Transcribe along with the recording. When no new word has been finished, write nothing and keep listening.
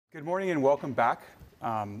Good morning and welcome back.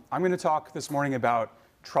 I'm going to talk this morning about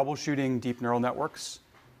troubleshooting deep neural networks.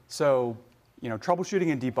 So,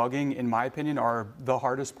 troubleshooting and debugging, in my opinion, are the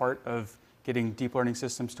hardest part of getting deep learning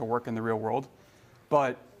systems to work in the real world.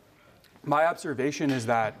 But my observation is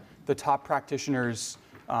that the top practitioners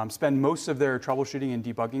spend most of their troubleshooting and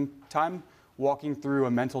debugging time walking through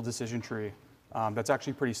a mental decision tree that's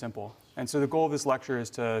actually pretty simple. And so the goal of this lecture is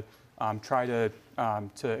to try to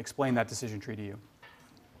explain that decision tree to you.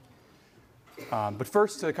 But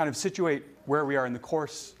first, to kind of situate where we are in the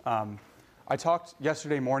course, I talked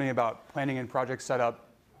yesterday morning about planning and project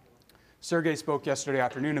setup. Sergey spoke yesterday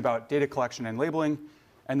afternoon about data collection and labeling.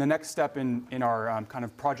 And the next step in our kind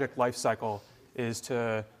of project life cycle is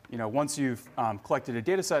to, once you've collected a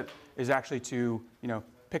data set, is actually to,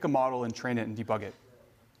 pick a model and train it and debug it.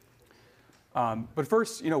 But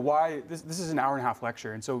first, why this is an hour-and-a-half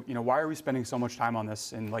lecture, and so why are we spending so much time on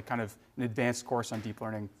this in like kind of an advanced course on deep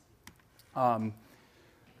learning?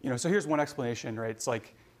 So here's one explanation, right? It's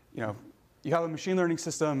like, you have a machine learning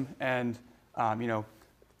system, and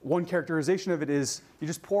one characterization of it is you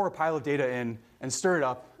just pour a pile of data in and stir it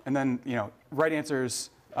up, and then right answers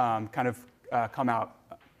kind of come out.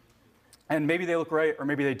 And maybe they look right, or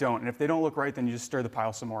maybe they don't. And if they don't look right, then you just stir the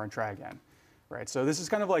pile some more and try again, right? So this is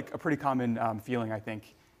kind of like a pretty common feeling, I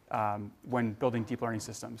think, when building deep learning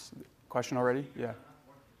systems. Question already? Yeah.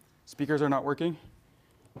 Speakers are not working?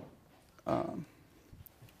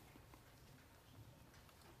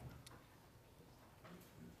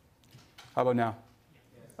 How about now?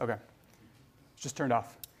 OK. It's just turned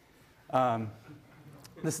off.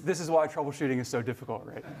 This is why troubleshooting is so difficult,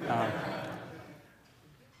 right?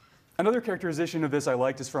 Another characterization of this I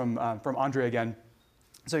liked is from Andre again.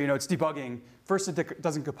 So it's debugging. First it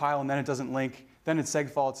doesn't compile, and then it doesn't link. Then it seg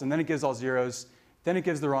faults, and then it gives all zeros. Then it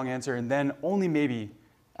gives the wrong answer, and then only maybe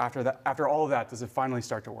after all of that does it finally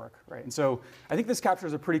start to work, right? And so I think this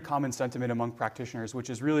captures a pretty common sentiment among practitioners, which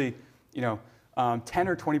is really, 10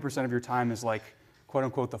 or 20% of your time is like, quote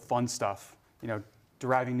unquote, the fun stuff,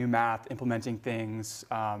 deriving new math, implementing things,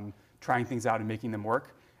 trying things out and making them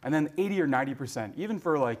work. And then 80 or 90%, even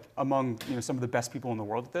for like among some of the best people in the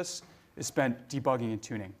world at this, is spent debugging and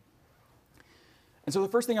tuning. And so the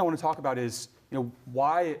first thing I want to talk about is,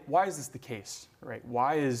 why is this the case, right?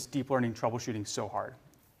 Why is deep learning troubleshooting so hard?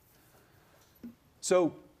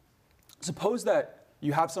 So suppose that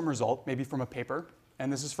you have some result, maybe from a paper,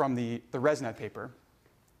 and this is from the ResNet paper,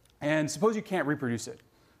 and suppose you can't reproduce it.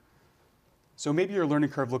 So maybe your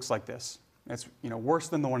learning curve looks like this. It's worse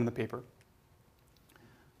than the one in the paper.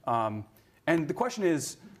 And the question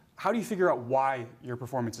is, how do you figure out why your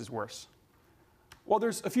performance is worse? Well,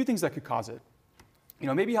 there's a few things that could cause it.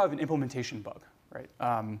 Maybe you have an implementation bug, right?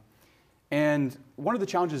 And one of the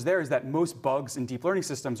challenges there is that most bugs in deep learning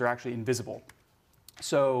systems are actually invisible.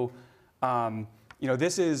 So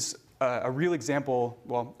this is a real example,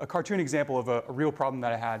 well, a cartoon example of a real problem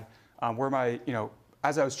that I had where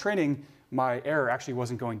as I was training, my error actually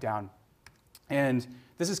wasn't going down. And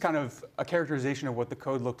this is kind of a characterization of what the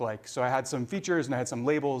code looked like. So I had some features and I had some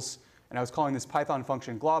labels, and I was calling this Python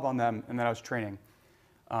function glob on them, and then I was training.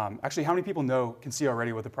 Actually, how many people can see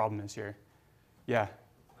already what the problem is here? Yeah. It's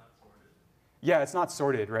not sorted. Yeah, it's not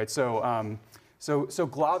sorted, right? So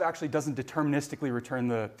glob actually doesn't deterministically return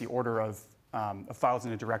the order of files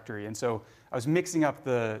in a directory. And so I was mixing up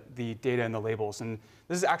the data and the labels. And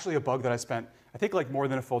this is actually a bug that I spent, I think, like more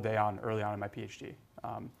than a full day on early on in my PhD.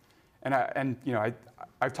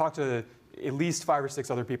 I've talked to at least 5 or 6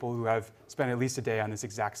 other people who have spent at least a day on this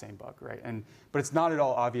exact same bug, right? But it's not at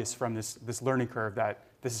all obvious from this learning curve that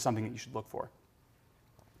this is something that you should look for.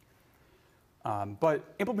 But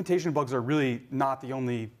implementation bugs are really not the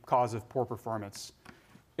only cause of poor performance.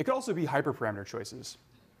 It could also be hyperparameter choices.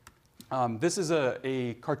 This is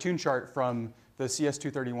a cartoon chart from the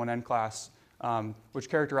CS231N class, which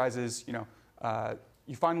characterizes,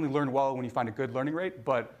 you finally learn well when you find a good learning rate,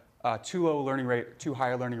 but too low a learning rate, too high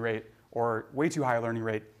a learning rate, or way too high a learning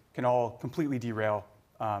rate can all completely derail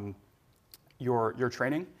your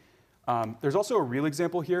training. There's also a real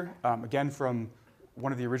example here, again from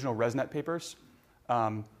one of the original ResNet papers,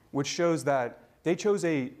 which shows that they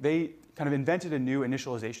kind of invented a new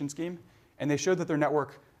initialization scheme, and they showed that their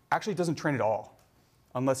network actually doesn't train at all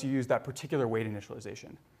unless you use that particular weight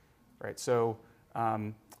initialization, right? So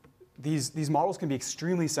these models can be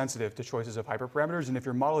extremely sensitive to choices of hyperparameters, and if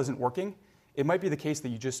your model isn't working, it might be the case that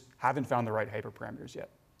you just haven't found the right hyperparameters yet.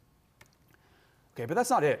 Okay, but that's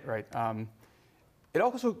not it, right? It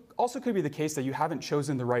also could be the case that you haven't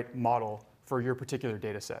chosen the right model for your particular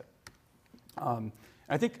data set.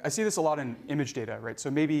 I think I see this a lot in image data, right?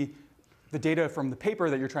 So maybe the data from the paper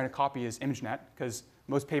that you're trying to copy is ImageNet, because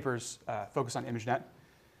Most papers focus on ImageNet.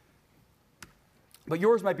 But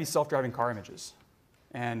yours might be self-driving car images.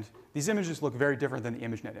 And these images look very different than the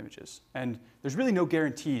ImageNet images. And there's really no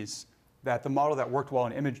guarantees that the model that worked well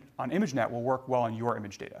on ImageNet will work well on your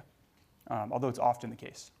image data, although it's often the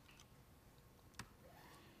case.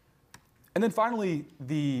 And then finally,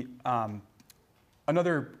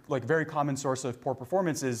 another very common source of poor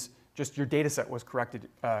performance is just your data set was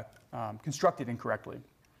constructed incorrectly.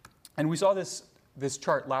 And we saw this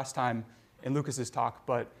chart last time in Lucas's talk,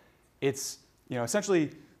 but it's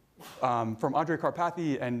essentially from Andre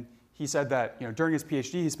Karpathy, and he said that during his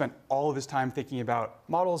PhD, he spent all of his time thinking about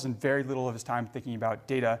models and very little of his time thinking about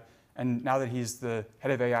data. And now that he's the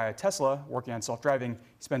head of AI at Tesla, working on self-driving,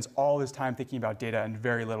 he spends all of his time thinking about data and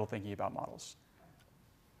very little thinking about models.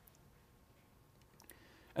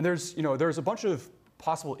 And there's a bunch of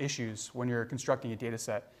possible issues when you're constructing a data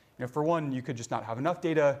set. For one, you could just not have enough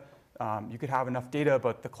data. You could have enough data,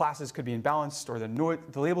 but the classes could be imbalanced, or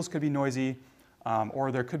the labels could be noisy,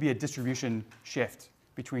 or there could be a distribution shift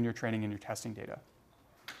between your training and your testing data.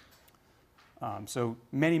 So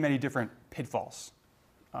many, many different pitfalls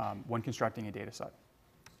when constructing a data set.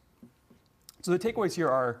 So the takeaways here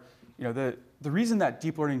are, the reason that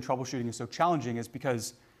deep learning troubleshooting is so challenging is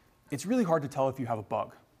because it's really hard to tell if you have a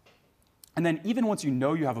bug. And then even once you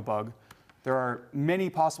know you have a bug, there are many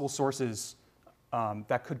possible sources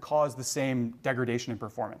that could cause the same degradation in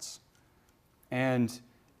performance. And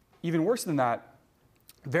even worse than that,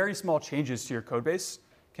 very small changes to your code base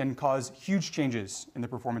can cause huge changes in the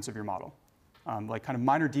performance of your model. Like kind of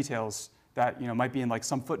minor details that might be in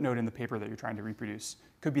some footnote in the paper that you're trying to reproduce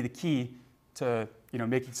could be the key to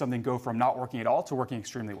making something go from not working at all to working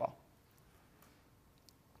extremely well.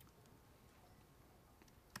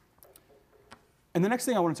 And the next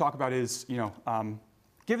thing I want to talk about is,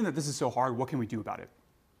 given that this is so hard, what can we do about it?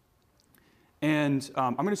 And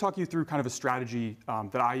I'm going to talk you through kind of a strategy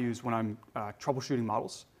that I use when I'm troubleshooting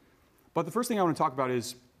models. But the first thing I want to talk about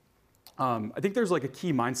is, I think there's a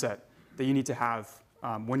key mindset that you need to have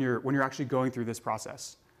when you're actually going through this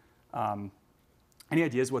process. Any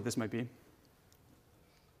ideas what this might be?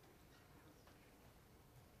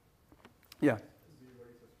 Yeah. Be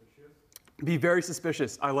very suspicious. Be very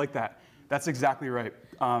suspicious. I like that. That's exactly right.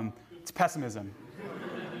 It's pessimism.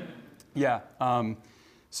 Yeah.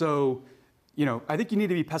 So, I think you need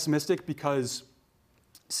to be pessimistic because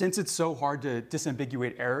since it's so hard to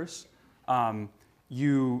disambiguate errors,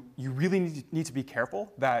 you really need to be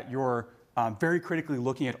careful that you're very critically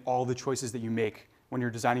looking at all the choices that you make when you're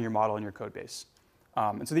designing your model and your code base.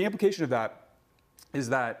 And so the implication of that is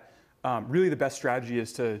that really the best strategy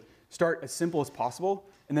is to start as simple as possible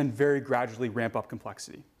and then very gradually ramp up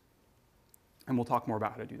complexity. And we'll talk more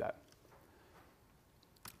about how to do that.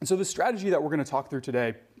 And so the strategy that we're going to talk through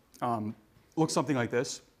today looks something like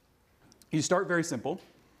this. You start very simple,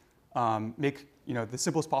 make the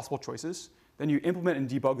simplest possible choices. Then you implement and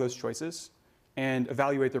debug those choices and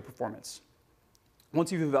evaluate their performance.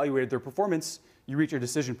 Once you've evaluated their performance, you reach your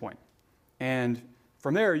decision point. And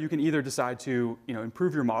from there, you can either decide to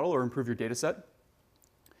improve your model or improve your data set,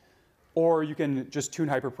 or you can just tune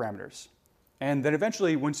hyperparameters. And then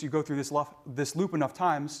eventually, once you go through this loop enough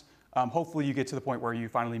times, hopefully you get to the point where you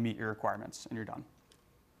finally meet your requirements and you're done.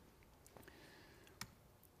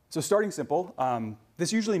 So starting simple,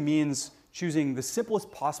 this usually means choosing the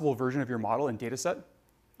simplest possible version of your model and data set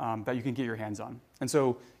that you can get your hands on. And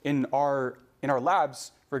so in our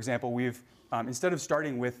labs, for example, we've instead of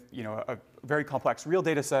starting with a very complex real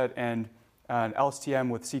data set and an LSTM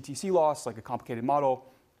with CTC loss, like a complicated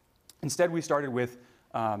model, instead we started with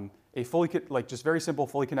a just very simple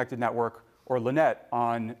fully connected network or Linnet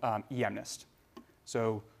on EMNIST.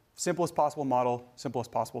 So simplest possible model,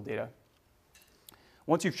 simplest possible data.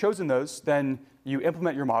 Once you've chosen those, then you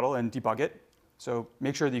implement your model and debug it. So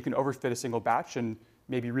make sure that you can overfit a single batch and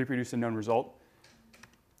maybe reproduce a known result.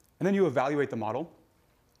 And then you evaluate the model.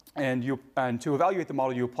 And to evaluate the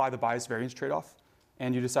model, you apply the bias variance trade-off,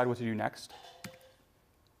 and you decide what to do next.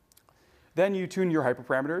 Then you tune your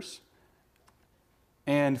hyperparameters.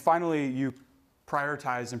 And finally, you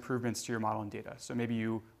prioritize improvements to your model and data. So maybe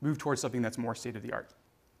you move towards something that's more state-of-the-art.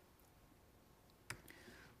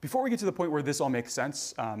 Before we get to the point where this all makes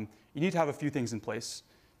sense, you need to have a few things in place.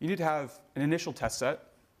 You need to have an initial test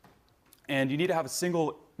set, and you need to have a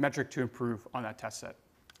single metric to improve on that test set.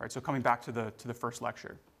 All right, so coming back to the first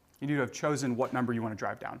lecture, you need to have chosen what number you want to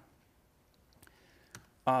drive down.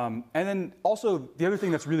 And then also, the other thing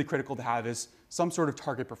that's really critical to have is some sort of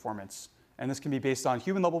target performance. And this can be based on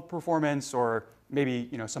human-level performance, or maybe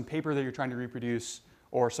some paper that you're trying to reproduce,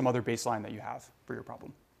 or some other baseline that you have for your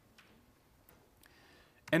problem.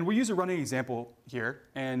 And we use a running example here.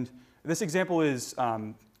 And this example is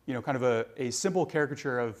kind of a simple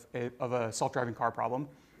caricature of a self-driving car problem.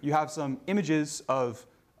 You have some images of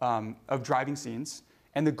driving scenes.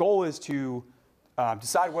 And the goal is to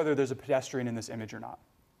decide whether there's a pedestrian in this image or not.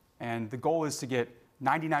 And the goal is to get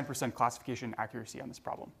 99% classification accuracy on this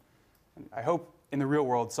problem. And I hope in the real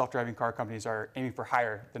world, self-driving car companies are aiming for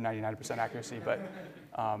higher than 99% accuracy.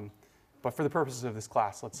 But for the purposes of this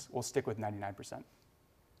class, we'll stick with 99%.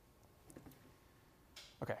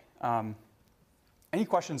 OK. Any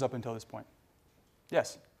questions up until this point?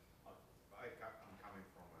 Yes? I'm coming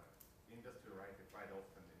from industry, right? Quite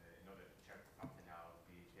often, in order to check something out,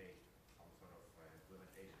 we take some sort of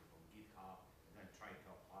implementation from GitHub and then try to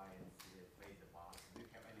apply and play the box. Do you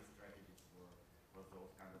have any strategies for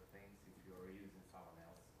those kind of things if you're using someone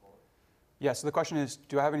else's code? Yeah, so the question is,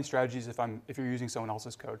 do I have any strategies if you're using someone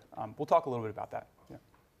else's code? We'll talk a little bit about that. Okay.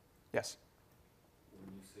 Yeah. Yes?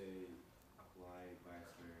 When you say apply bias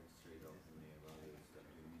variance trade-off in the evaluation step,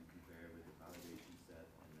 do you compare with the validation set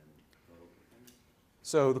and then go with things?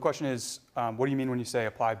 So the question is, what do you mean when you say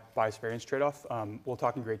apply bias variance trade-off? We'll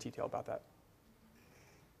talk in great detail about that.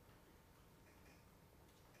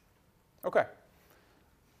 OK.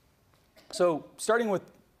 So starting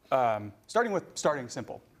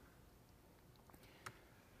simple.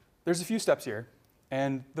 There's a few steps here.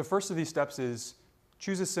 And the first of these steps is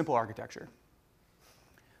choose a simple architecture.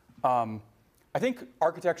 I think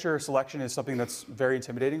architecture selection is something that's very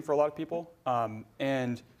intimidating for a lot of people.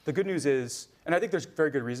 And the good news is, and I think there's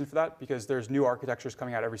very good reason for that, because there's new architectures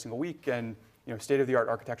coming out every single week. And state-of-the-art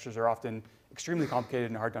architectures are often extremely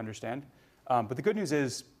complicated and hard to understand. But the good news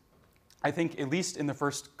is, I think at least in the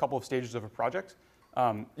first couple of stages of a project,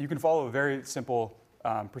 you can follow a very simple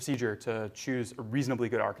procedure to choose a reasonably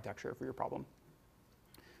good architecture for your problem.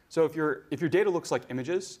 So if your data looks like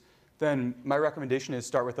images, then my recommendation is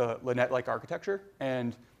start with a Linnet-like architecture.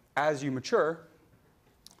 And as you mature,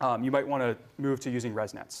 you might want to move to using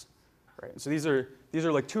ResNets. Right? So these are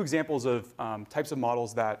like two examples of types of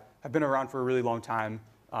models that have been around for a really long time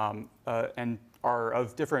and are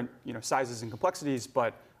of different sizes and complexities,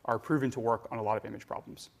 but are proven to work on a lot of image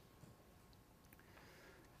problems.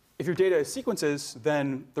 If your data is sequences,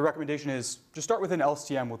 then the recommendation is just start with an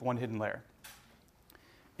LSTM with one hidden layer.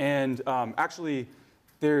 And actually,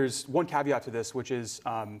 there's one caveat to this, which is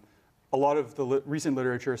a lot of the recent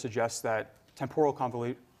literature suggests that temporal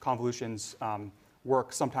convolutions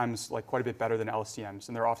work sometimes quite a bit better than LSTMs,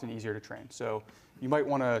 and they're often easier to train. So you might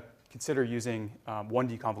want to consider using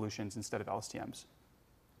 1D convolutions instead of LSTMs.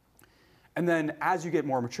 And then as you get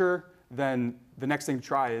more mature, then the next thing to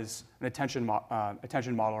try is an attention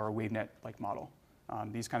model or a WaveNet-like model.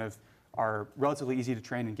 These kind of are relatively easy to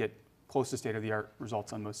train and get close to state-of-the-art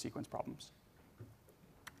results on most sequence problems.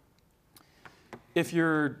 If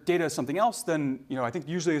your data is something else, then I think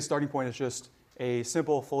usually the starting point is just a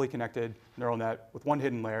simple, fully connected neural net with one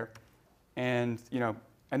hidden layer. And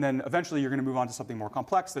then eventually you're going to move on to something more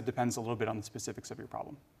complex that depends a little bit on the specifics of your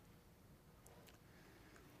problem.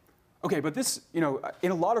 OK, but this, in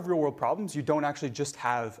a lot of real-world problems, you don't actually just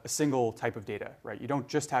have a single type of data, right? You don't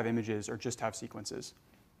just have images or just have sequences.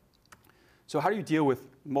 So how do you deal with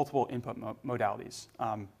multiple input modalities?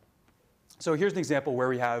 So here's an example where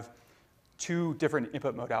we have two different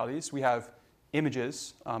input modalities. We have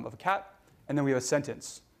images of a cat, and then we have a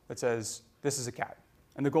sentence that says, this is a cat.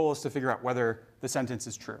 And the goal is to figure out whether the sentence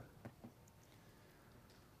is true.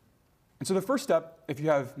 And so the first step, if you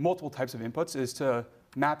have multiple types of inputs, is to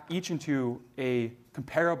map each into a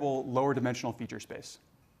comparable lower dimensional feature space.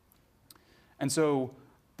 And so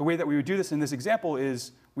the way that we would do this in this example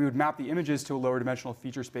is we would map the images to a lower dimensional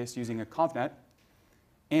feature space using a convnet.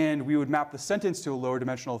 And we would map the sentence to a lower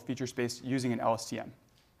dimensional feature space using an LSTM. And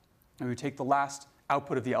we would take the last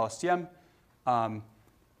output of the LSTM.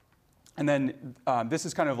 And then this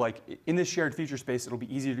is kind of like, in this shared feature space, it'll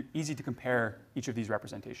be easy to compare each of these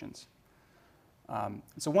representations.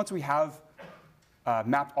 So once we have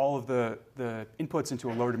mapped all of the inputs into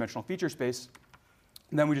a lower dimensional feature space,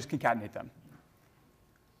 and then we just concatenate them.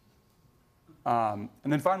 And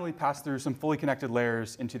then finally pass through some fully connected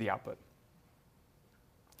layers into the output.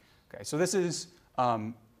 OK, so this is,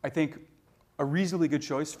 I think, a reasonably good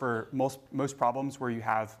choice for most problems where you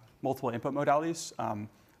have multiple input modalities.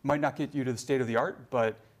 Might not get you to the state of the art,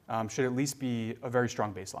 but should at least be a very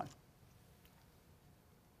strong baseline.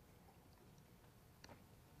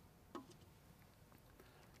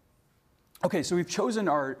 OK, so we've chosen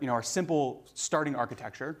our simple starting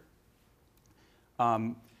architecture.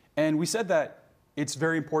 And we said that it's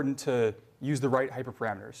very important to use the right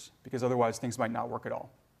hyperparameters, because otherwise things might not work at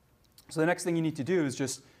all. So the next thing you need to do is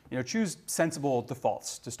just choose sensible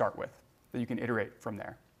defaults to start with that you can iterate from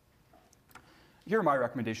there. Here are my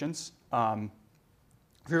recommendations. For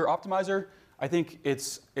your optimizer, I think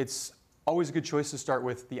it's always a good choice to start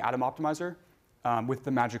with the Atom optimizer with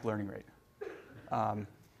the magic learning rate. And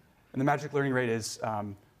the magic learning rate is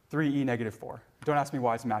 3e-4. Don't ask me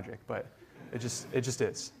why it's magic, but it just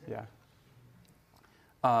is, yeah.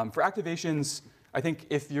 For activations, I think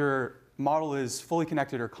if your model is fully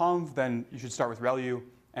connected or conv, then you should start with ReLU.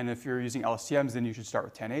 And if you're using LSTMs, then you should start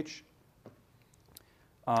with 10H.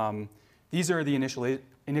 These are the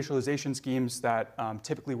initialization schemes that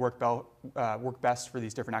typically work best for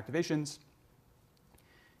these different activations.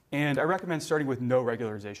 And I recommend starting with no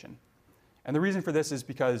regularization. And the reason for this is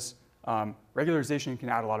because regularization can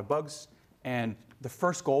add a lot of bugs. And the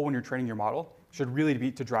first goal when you're training your model should really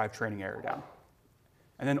be to drive training error down.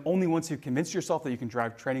 And then only once you've convinced yourself that you can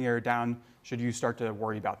drive training error down should you start to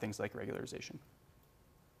worry about things like regularization.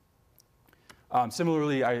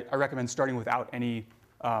 Similarly, I recommend starting without any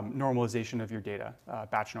normalization of your data,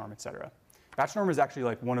 batch norm, et cetera. Batch norm is actually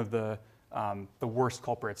like one of the worst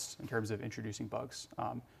culprits in terms of introducing bugs.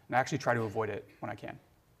 And I actually try to avoid it when I can.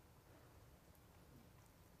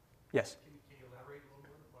 Yes? Can you elaborate a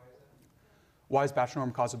little more? Why is that? Why is batch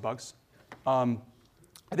norm cause of bugs? I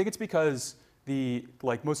think it's because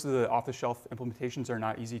most of the off-the-shelf implementations are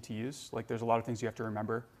not easy to use. Like there's a lot of things you have to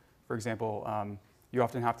remember. For example, you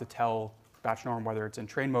often have to tell batch norm whether it's in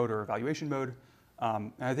train mode or evaluation mode.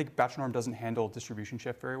 And I think batch norm doesn't handle distribution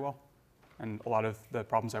shift very well. And a lot of the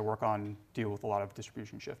problems I work on deal with a lot of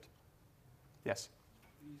distribution shift. Yes?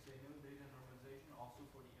 Can you say no data normalization also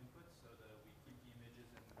for the inputs so that we keep the images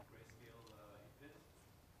in grayscale fit?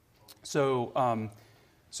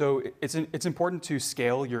 So it's important to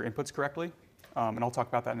scale your inputs correctly. And I'll talk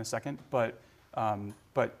about that in a second. But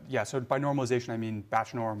yeah, so by normalization, I mean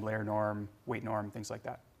batch norm, layer norm, weight norm, things like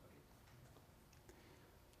that.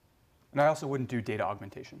 And I also wouldn't do data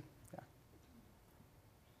augmentation. Yeah.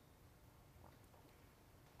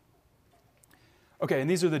 OK, and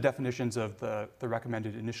these are the definitions of the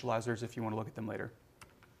recommended initializers if you want to look at them later.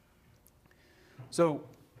 So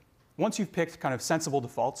once you've picked kind of sensible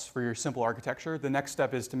defaults for your simple architecture, the next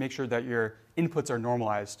step is to make sure that your inputs are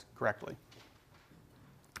normalized correctly.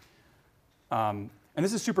 And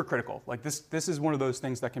this is super critical. Like this is one of those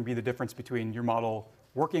things that can be the difference between your model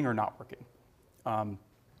working or not working.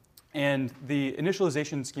 And the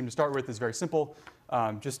initialization scheme to start with is very simple.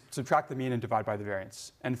 Just subtract the mean and divide by the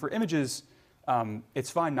variance. And for images, it's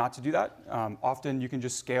fine not to do that. Often you can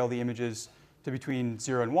just scale the images to between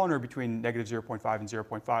 0 and 1 or between negative 0.5 and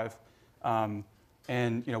 0.5.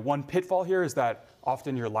 And one pitfall here is that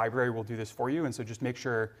often your library will do this for you. And so just make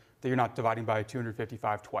sure that you're not dividing by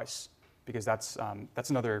 255 twice, because that's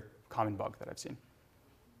another common bug that I've seen.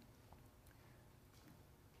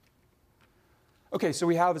 OK, so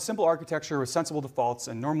we have a simple architecture with sensible defaults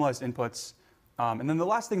and normalized inputs. And then the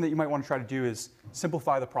last thing that you might want to try to do is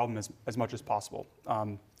simplify the problem as much as possible.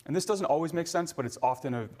 And this doesn't always make sense, but it's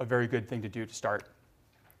often a very good thing to do to start.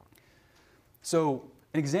 So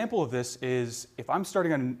an example of this is if I'm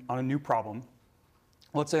starting on a new problem,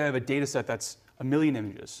 let's say I have a data set that's 1 million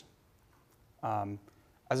images.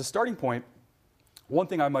 As a starting point, one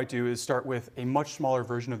thing I might do is start with a much smaller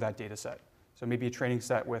version of that data set. So maybe a training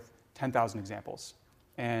set with 10,000 examples.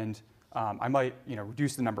 And I might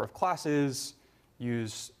reduce the number of classes,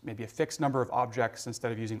 use maybe a fixed number of objects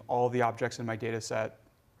instead of using all the objects in my data set.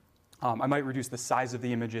 I might reduce the size of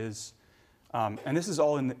the images. And this is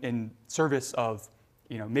all in service of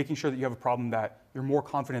making sure that you have a problem that you're more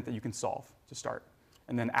confident that you can solve to start,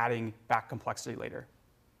 and then adding back complexity later.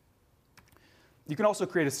 You can also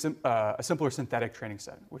create a simpler synthetic training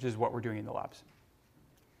set, which is what we're doing in the labs.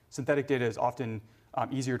 Synthetic data is often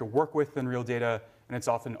easier to work with than real data, and it's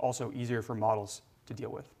often also easier for models to deal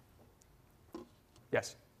with.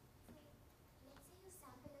 Yes? Let's say you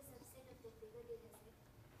sample a subset of the bigger data set.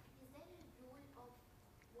 Is there a rule of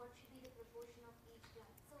what should be the proportion of each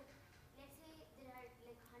class? So let's say there are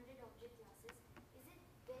like 100 object classes. Is it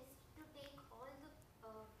best to take all the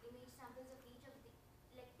image samples of each of the,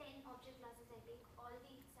 like 10 object classes, I take all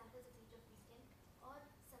the samples of each of these 10, or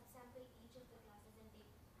subsample each of the classes and take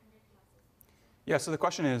 100 classes? Yeah, so the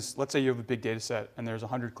question is, let's say you have a big data set and there's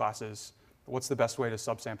 100 classes. What's the best way to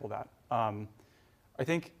subsample that? I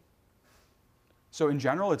think, so in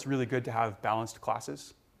general, it's really good to have balanced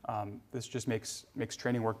classes. This just makes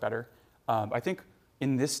training work better. I think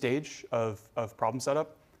in this stage of problem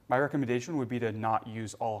setup, my recommendation would be to not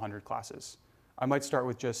use all 100 classes. I might start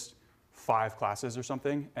with just 5 classes or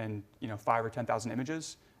something, and 5 or 10,000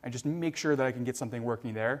 images, and just make sure that I can get something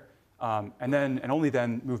working there, and only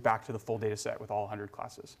then move back to the full data set with all 100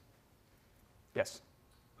 classes. Yes.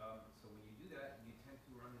 So when you do that, you tend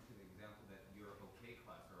to run into the example that your OK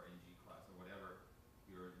class or NG class or whatever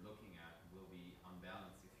you're looking at will be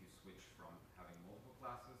unbalanced if you switch from having multiple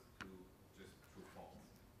classes to just true false,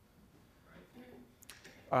 right?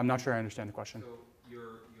 I'm not sure I understand the question. So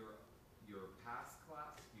your pass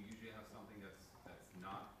class, you usually have something that's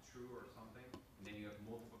not true or something, and then you have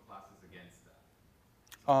multiple classes against that.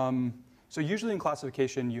 So usually in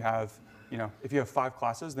classification, you have, if you have 5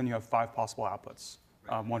 classes, then you have 5 possible outputs,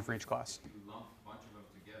 Right. one for each class. If you lump a bunch of them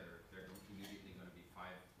together, they're immediately going to be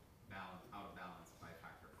out of balance by a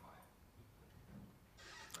factor of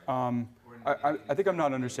 5. Right? I think I'm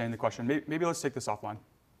not understanding the question. Maybe let's take this offline.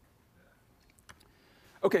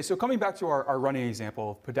 Okay, so coming back to our running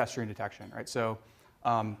example of pedestrian detection, right? So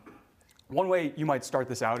one way you might start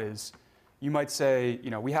this out is you might say,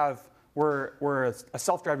 we're a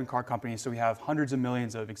self-driving car company, so we have hundreds of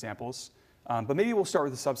millions of examples. But maybe we'll start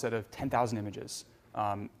with a subset of 10,000 images,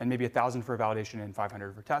 and maybe 1,000 for validation and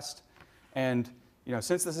 500 for test. And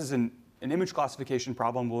since this is an image classification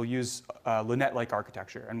problem, we'll use Linnet-like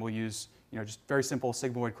architecture, and we'll use just very simple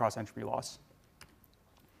sigmoid cross-entropy loss.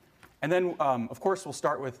 And then, of course, we'll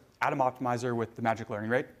start with Atom Optimizer with the magic learning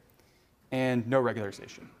rate and no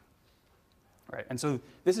regularization. Right? And so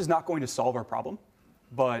this is not going to solve our problem,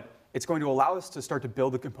 but it's going to allow us to start to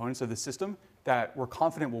build the components of the system that we're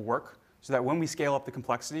confident will work, so that when we scale up the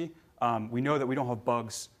complexity, we know that we don't have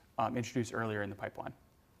bugs introduced earlier in the pipeline.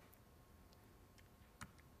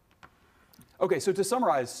 Okay, so to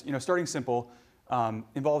summarize, starting simple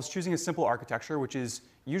involves choosing a simple architecture, which is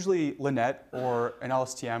usually Linnet or an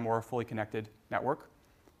LSTM or a fully connected network.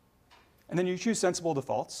 And then you choose sensible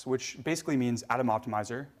defaults, which basically means Atom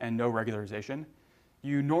Optimizer and no regularization.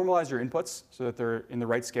 You normalize your inputs so that they're in the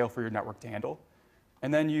right scale for your network to handle.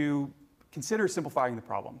 And then you consider simplifying the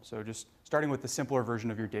problem. So just starting with the simpler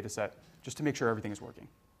version of your data set, just to make sure everything is working.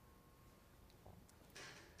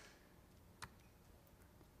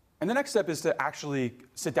 And the next step is to actually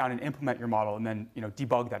sit down and implement your model and then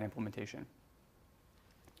debug that implementation.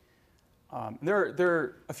 There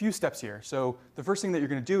are a few steps here. So the first thing that you're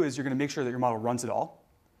going to do is you're going to make sure that your model runs it all.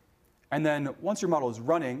 And then once your model is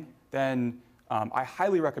running, then I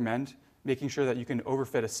highly recommend making sure that you can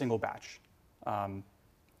overfit a single batch. And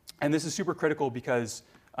this is super critical because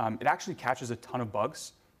it actually catches a ton of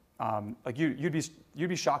bugs. You'd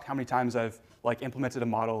be shocked how many times I've implemented a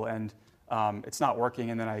model and it's not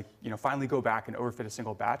working, and then I finally go back and overfit a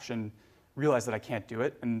single batch and realize that I can't do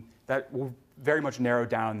it, and that will very much narrow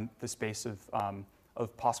down the space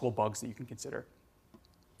of possible bugs that you can consider.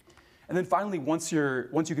 And then finally, once you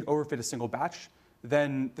can overfit a single batch,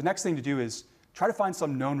 then the next thing to do is try to find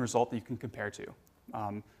some known result that you can compare to.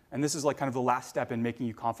 And this is kind of the last step in making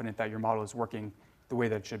you confident that your model is working the way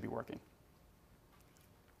that it should be working.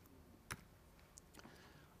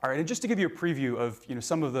 All right, and just to give you a preview of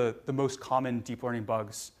some of the most common deep learning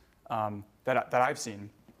bugs that I've seen.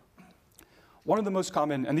 One of the most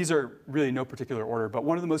common, and these are really no particular order, but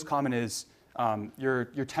one of the most common is your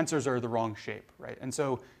tensors are the wrong shape, right? And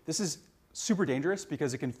so this is super dangerous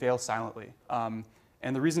because it can fail silently.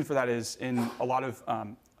 And the reason for that is in a lot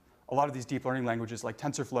of these deep learning languages like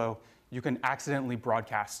TensorFlow, you can accidentally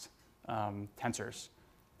broadcast tensors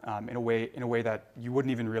in a way that you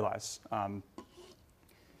wouldn't even realize.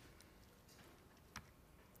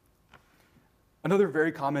 Another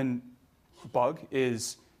very common bug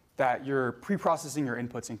is that you're pre-processing your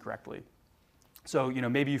inputs incorrectly. So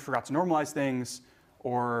maybe you forgot to normalize things,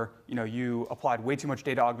 or you applied way too much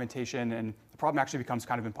data augmentation, and the problem actually becomes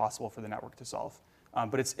kind of impossible for the network to solve.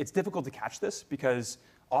 But it's difficult to catch this because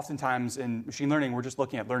oftentimes in machine learning, we're just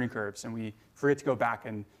looking at learning curves, and we forget to go back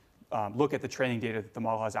and look at the training data that the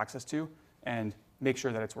model has access to and make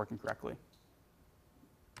sure that it's working correctly.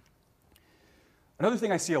 Another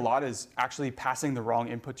thing I see a lot is actually passing the wrong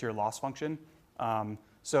input to your loss function. A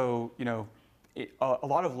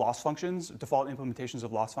lot of loss functions, default implementations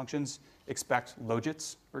of loss functions, expect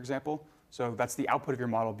logits, for example. So that's the output of your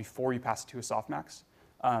model before you pass it to a softmax.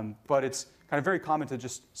 But it's kind of very common to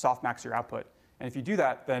just softmax your output. And if you do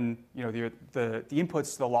that, then the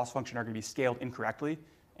inputs to the loss function are going to be scaled incorrectly,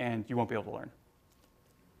 and you won't be able to learn.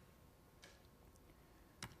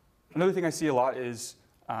 Another thing I see a lot is,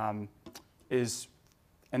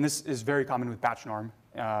 and this is very common with batch norm,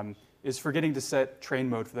 is forgetting to set train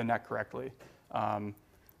mode for the net correctly.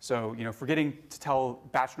 So forgetting to tell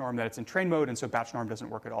batch norm that it's in train mode, and so batch norm doesn't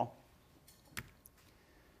work at all.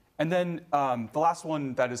 And then the last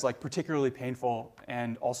one that is particularly painful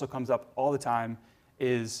and also comes up all the time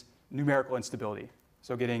is numerical instability.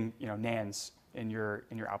 So getting nans in your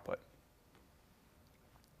output.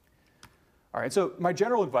 All right, so my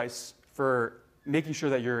general advice for making sure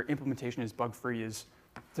that your implementation is bug-free is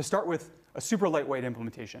to start with a super lightweight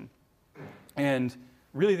implementation. And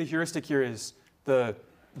really the heuristic here is the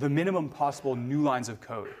minimum possible new lines of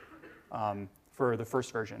code for the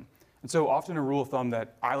first version. And so often a rule of thumb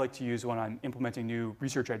that I like to use when I'm implementing new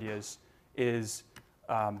research ideas is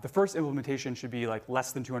the first implementation should be like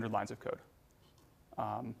less than 200 lines of code.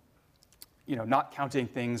 Not counting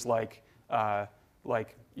things like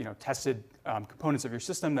tested components of your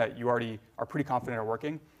system that you already are pretty confident are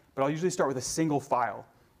working. But I'll usually start with a single file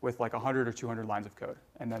with like 100 or 200 lines of code,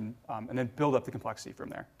 and then build up the complexity from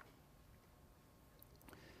there.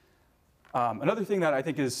 Another thing that I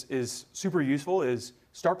think is super useful is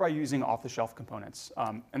start by using off-the-shelf components.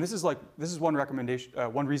 And this is one recommendation,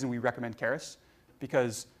 one reason we recommend Keras,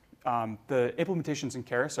 because the implementations in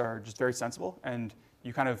Keras are just very sensible, and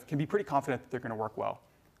you kind of can be pretty confident that they're going to work well.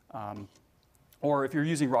 Or if you're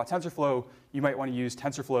using raw TensorFlow, you might want to use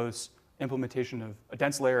TensorFlow's implementation of a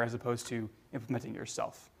dense layer as opposed to implementing it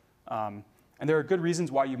yourself. And there are good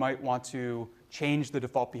reasons why you might want to change the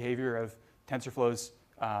default behavior of TensorFlow's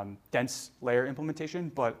dense layer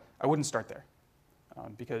implementation, but I wouldn't start there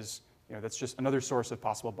because that's just another source of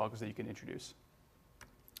possible bugs that you can introduce.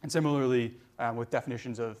 And similarly with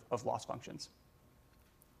definitions of loss functions.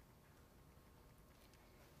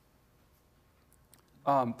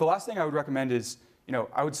 The last thing I would recommend is,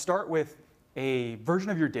 I would start with a version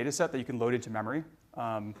of your data set that you can load into memory.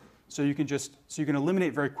 So you can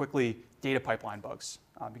eliminate very quickly data pipeline bugs,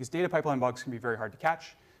 because data pipeline bugs can be very hard to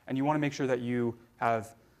catch, and you want to make sure that you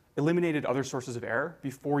have eliminated other sources of error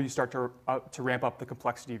before you start to ramp up the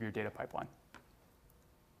complexity of your data pipeline.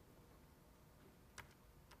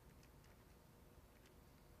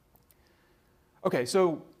 Okay,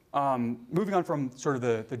 so moving on from sort of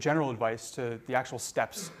the general advice to the actual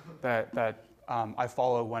steps that I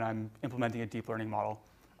follow when I'm implementing a deep learning model.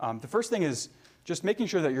 The first thing is just making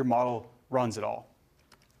sure that your model runs at all.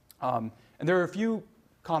 And there are a few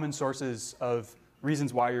common sources of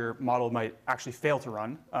reasons why your model might actually fail to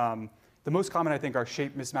run. The most common, I think, are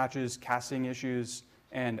shape mismatches, casting issues,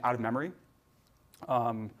 and out of memory.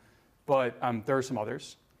 But there are some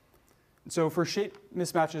others. So for shape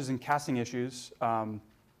mismatches and casting issues, the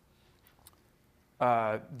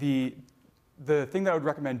thing that I would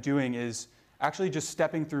recommend doing is actually just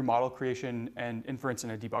stepping through model creation and inference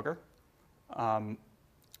in a debugger.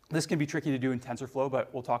 This can be tricky to do in TensorFlow,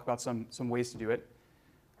 but we'll talk about some ways to do it.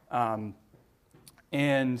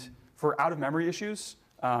 And for out-of-memory issues,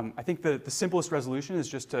 I think the simplest resolution is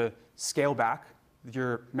just to scale back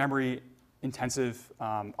your memory-intensive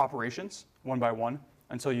operations one by one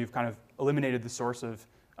until you've kind of eliminated the source of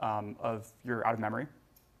your out-of-memory.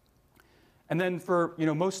 And then for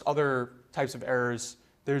most other types of errors,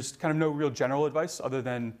 there's kind of no real general advice other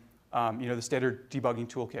than the standard debugging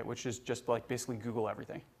toolkit, which is just like basically Google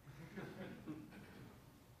everything.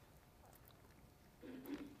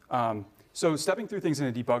 So stepping through things in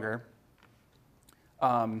a debugger,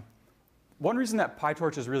 one reason that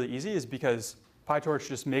PyTorch is really easy is because PyTorch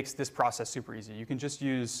just makes this process super easy. You can just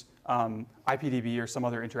use IPDB or some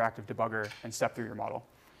other interactive debugger and step through your model.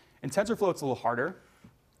 In TensorFlow, it's a little harder.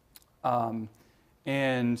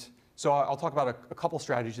 And so I'll talk about a couple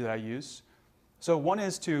strategies that I use. So one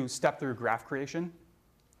is to step through graph creation.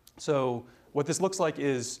 So what this looks like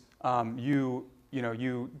is you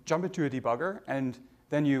jump into a debugger, and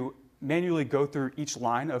then you manually go through each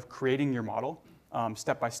line of creating your model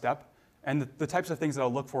step by step. And the types of things that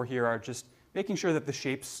I'll look for here are just making sure that the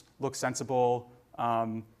shapes look sensible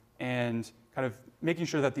and kind of making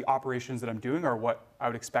sure that the operations that I'm doing are what I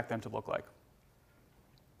would expect them to look like.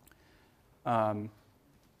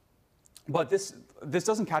 But this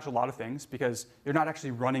doesn't catch a lot of things because you're not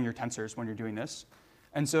actually running your tensors when you're doing this.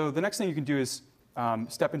 And so the next thing you can do is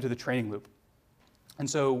step into the training loop. And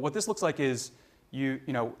so what this looks like is in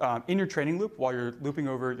your training loop, while you're looping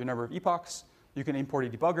over your number of epochs, you can import a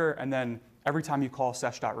debugger, and then every time you call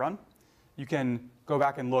sesh.run, you can go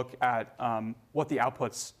back and look at what the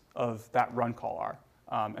outputs of that run call are.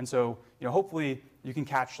 And so hopefully you can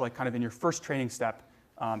catch kind of in your first training step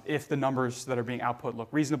if the numbers that are being output look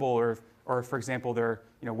reasonable, or for example, they're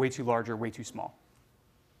way too large or way too small.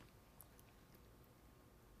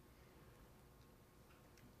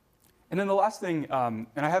 And then the last thing, and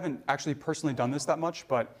I haven't actually personally done this that much,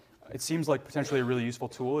 but it seems like potentially a really useful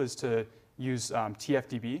tool is to use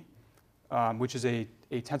TFDB, which is a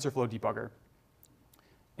TensorFlow debugger.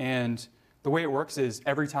 And the way it works is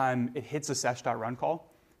every time it hits a sesh.run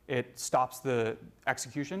call, it stops the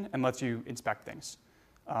execution and lets you inspect things.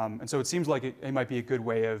 And so it seems like it might be a good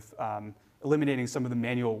way of eliminating some of the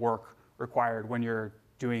manual work required when you're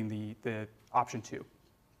doing the option 2.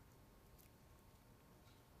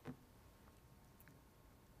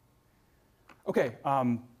 Okay,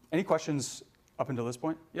 any questions up until this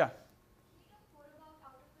point? Yeah. Can you talk more about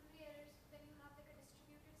out-of-memory errors when you have like a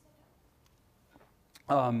distributed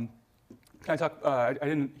setup? Can I talk? I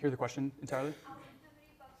didn't hear the question entirely.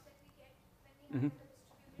 Out-of-memory bugs that we get when we have like a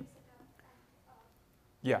distributed setup and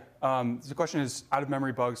Yeah. So the question is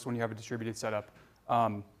out-of-memory bugs when you have a distributed setup.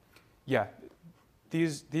 Yeah.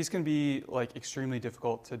 These can be like extremely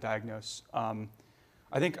difficult to diagnose.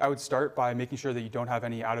 I think I would start by making sure that you don't have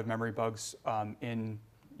any out-of-memory bugs in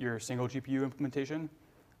your single GPU implementation.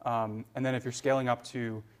 And then if you're scaling up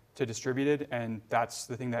to distributed, and that's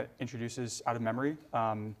the thing that introduces out-of-memory,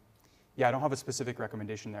 yeah, I don't have a specific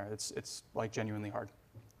recommendation there. It's like genuinely hard.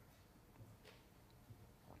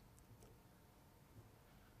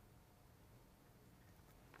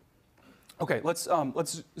 Okay, let's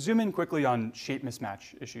zoom in quickly on shape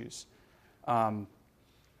mismatch issues.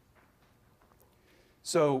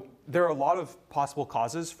 So there are a lot of possible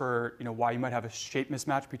causes for why you might have a shape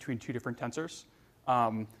mismatch between two different tensors.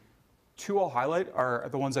 Two I'll highlight are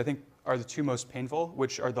the ones I think are the two most painful,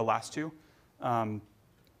 which are the last two.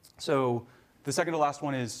 So the second to last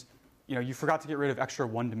one is you forgot to get rid of extra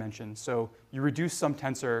one dimension. So you reduce some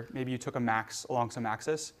tensor, maybe you took a max along some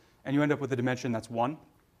axis, and you end up with a dimension that's 1.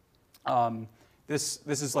 This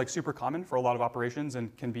is like super common for a lot of operations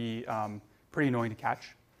and can be pretty annoying to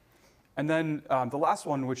catch. And then the last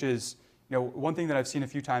one, which is one thing that I've seen a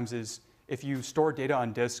few times is if you store data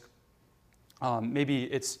on disk, maybe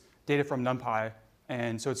it's data from NumPy,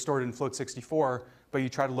 and so it's stored in float64, but you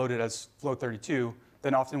try to load it as float32,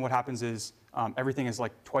 then often what happens is everything is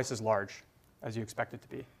like twice as large as you expect it to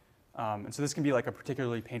be. And so this can be like a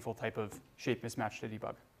particularly painful type of shape mismatch to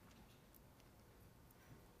debug.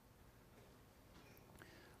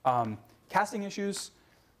 Casting issues,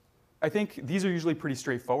 I think these are usually pretty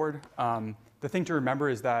straightforward. The thing to remember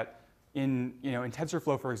is that in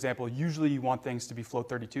TensorFlow, for example, usually you want things to be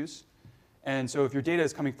float32s. And so if your data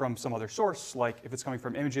is coming from some other source, like if it's coming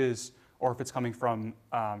from images or if it's coming from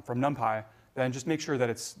NumPy, then just make sure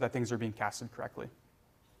that things are being casted correctly.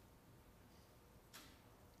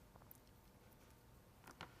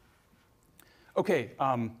 Okay,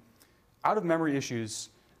 out-of-memory issues.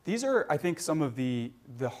 These are, I think, some of the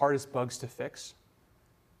hardest bugs to fix.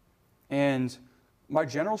 And my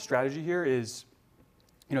general strategy here is,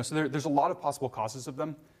 so there's a lot of possible causes of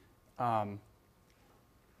them.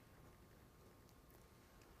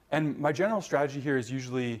 And my general strategy here is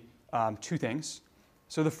usually two things.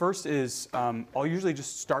 So the first is I'll usually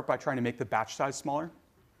just start by trying to make the batch size smaller.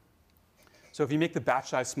 So if you make the batch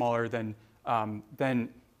size smaller, then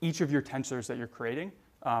each of your tensors that you're creating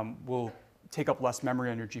will take up less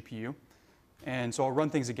memory on your GPU. And so I'll run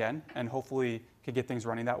things again and hopefully can get things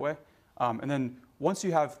running that way. And then once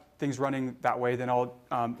you have things running that way, then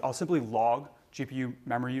I'll simply log GPU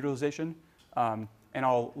memory utilization, and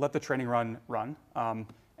I'll let the training run. And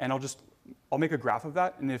I'll make a graph of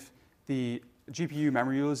that. And if the GPU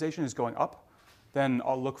memory utilization is going up, then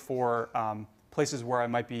I'll look for places where I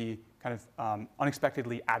might be kind of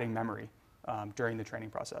unexpectedly adding memory during the training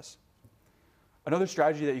process. Another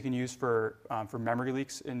strategy that you can use for memory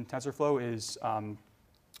leaks in TensorFlow is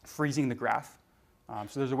freezing the graph.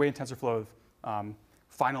 So there's a way in TensorFlow of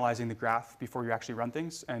finalizing the graph before you actually run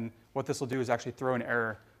things. And what this will do is actually throw an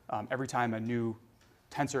error every time a new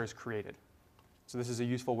tensor is created. So this is a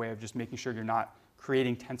useful way of just making sure you're not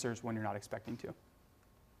creating tensors when you're not expecting to.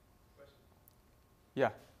 Question. Yeah.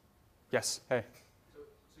 Yes. Hey. So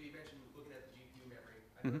you mentioned looking at the GPU memory.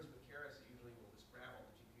 I noticed with Keras, it usually will just grab all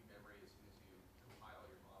the GPU memory as soon as you compile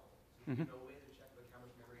your model. So do you know a way to check like how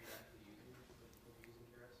much memory you're actually using when you're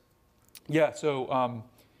using Keras? Yeah. So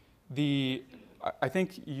I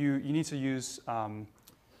think you need to use you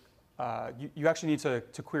actually need to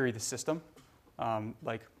query the system,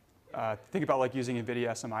 think about like using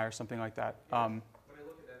NVIDIA SMI or something like that. When I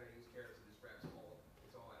look at that, I use Keras, it just grabs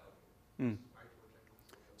it's all allocated.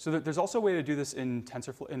 So there's also a way to do this in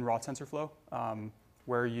TensorFlow, in raw TensorFlow,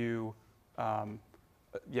 where you, I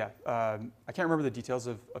can't remember the details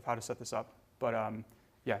of how to set this up, but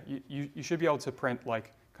yeah, you should be able to print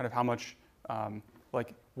like kind of how much, how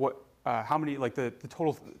many, like the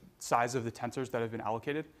total size of the tensors that have been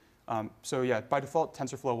allocated. So yeah, by default,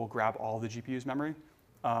 TensorFlow will grab all the GPU's memory,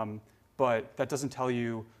 but that doesn't tell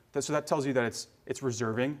you, so that tells you that it's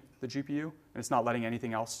reserving the GPU, and it's not letting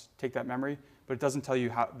anything else take that memory, but it doesn't tell you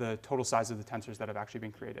how the total size of the tensors that have actually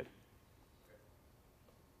been created.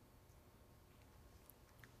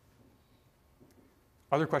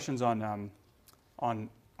 Other questions on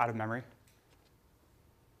out of memory?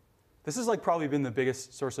 This has like probably been the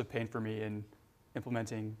biggest source of pain for me in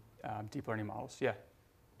implementing deep learning models. Yeah.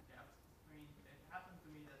 Yeah, I mean, it happened to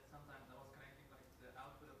me that sometimes I was connecting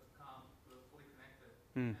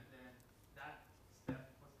And then that step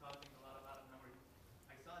was causing a lot of out of memory.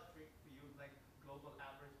 I saw a trick to use like global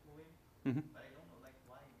average pooling, but I don't know like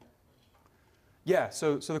why exactly. Yeah,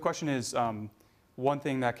 so the question is, one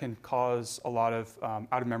thing that can cause a lot of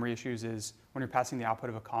out of memory issues is when you're passing the output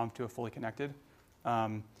of a conv to a fully connected.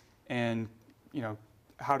 And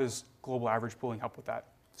how does global average pooling help with that?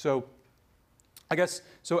 So I guess,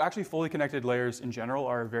 so actually fully connected layers in general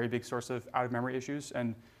are a very big source of out of memory issues.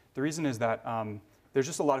 And the reason is that there's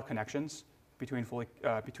just a lot of connections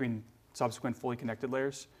between subsequent fully connected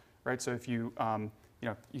layers, right? So if you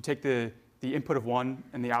you take the input of one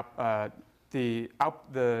and the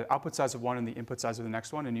output size of one and the input size of the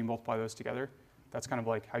next one, and you multiply those together, that's kind of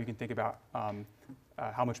like how you can think about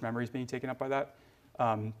how much memory is being taken up by that.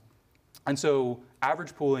 And so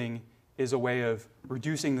average pooling is a way of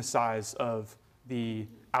reducing the size of the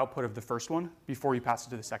output of the first one before you pass it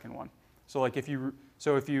to the second one. So like if you,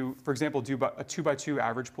 for example, do a 2x2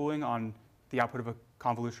 average pooling on the output of a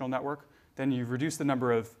convolutional network, then you've reduced the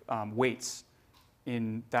number of weights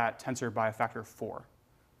in that tensor by a factor of 4,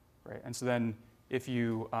 right? And so then if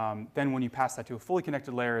you, then when you pass that to a fully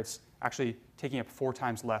connected layer, it's actually taking up 4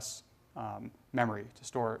 times less memory to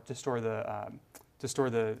store the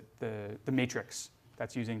matrix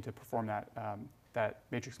that's using to perform that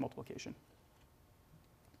matrix multiplication.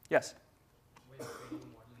 Yes? When training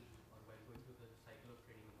a model, or while going through the cycle of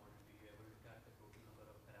training a model, do you ever look at the total number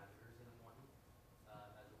of parameters in a model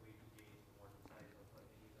as a way to gauge the model size of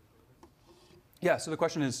any of the purpose? Yeah, so the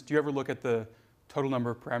question is, do you ever look at the total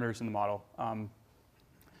number of parameters in the model?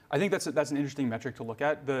 I think that's an interesting metric to look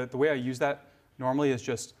at. The way I use that normally is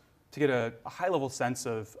just to get a high-level sense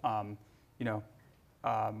of,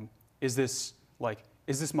 is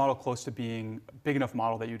this model close to being a big enough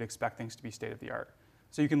model that you'd expect things to be state-of-the-art?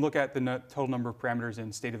 So you can look at the total number of parameters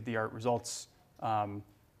in state-of-the-art results,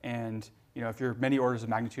 and if you're many orders of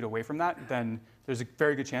magnitude away from that, then there's a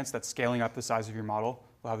very good chance that scaling up the size of your model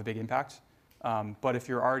will have a big impact. But if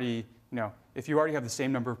you're already, if you already have the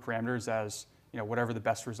same number of parameters as whatever the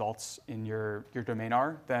best results in your domain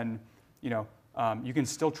are, then you can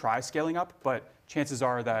still try scaling up, but chances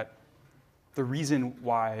are that the reason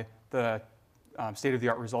why the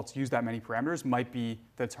state-of-the-art results use that many parameters might be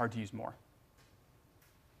that it's hard to use more.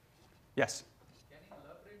 Yes? Can you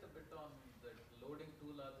elaborate a bit on the loading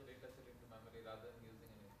too large a data set into memory rather than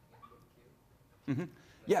using an input queue?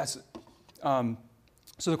 Yes.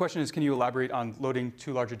 So the question is, can you elaborate on loading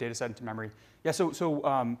too large a data set into memory? Yeah,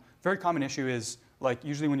 so very common issue is, like,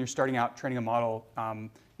 usually when you're starting out training a model,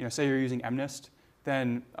 say you're using MNIST,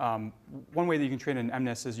 then one way that you can train an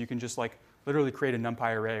MNIST is you can just literally create a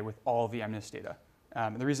NumPy array with all of the MNIST data.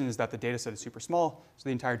 And the reason is that the data set is super small, so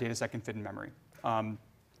the entire data set can fit in memory.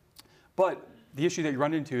 But the issue that you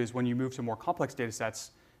run into is when you move to more complex data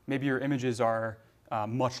sets, maybe your images are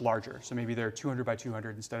much larger. So maybe they're 200 by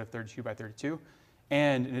 200 instead of 32 by 32.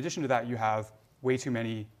 And in addition to that, you have way too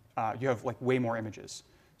many, way more images.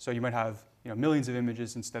 So you might have millions of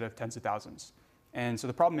images instead of tens of thousands. And so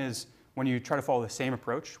the problem is when you try to follow the same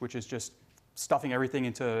approach, which is just stuffing everything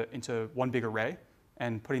into one big array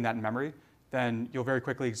and putting that in memory, then you'll very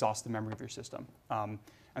quickly exhaust the memory of your system.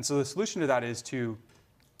 And so the solution to that is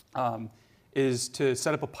to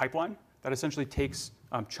set up a pipeline that essentially takes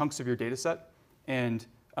chunks of your data set and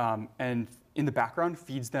in the background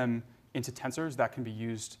feeds them into tensors that can be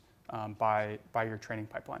used by your training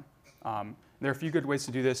pipeline. There are a few good ways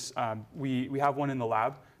to do this. We have one in the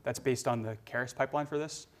lab that's based on the Keras pipeline for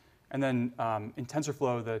this. And then in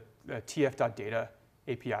TensorFlow, the tf.data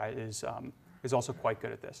API is also quite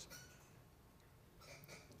good at this.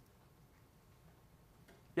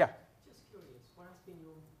 Yeah? Just curious, what has been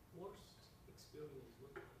your worst experience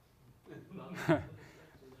with it?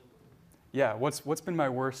 Yeah, what's been my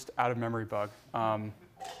worst out-of-memory bug?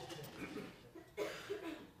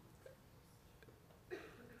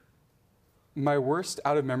 My worst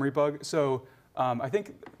out-of-memory bug, so I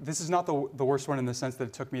think this is not the worst one in the sense that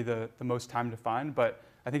it took me the most time to find, but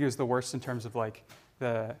I think it was the worst in terms of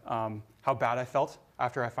how bad I felt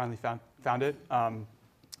after I finally found it. And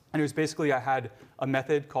it was basically I had a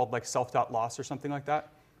method called self.loss or something like that.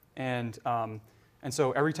 And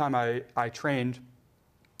so every time I trained,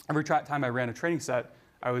 every time I ran a training set,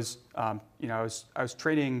 I was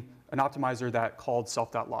training an optimizer that called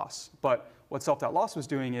self.loss. But what self.loss was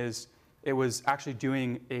doing is it was actually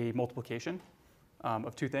doing a multiplication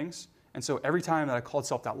of two things. And so every time that I called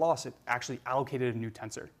self.loss, it actually allocated a new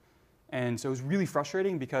tensor. And so it was really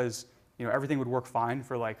frustrating because everything would work fine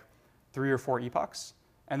for 3 or 4 epochs.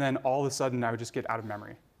 And then all of a sudden, I would just get out of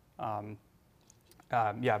memory.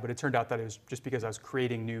 Yeah, but it turned out that it was just because I was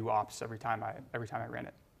creating new ops every time I ran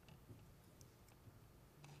it.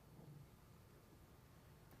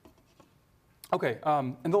 Okay,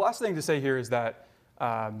 and the last thing to say here is that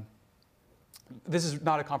this is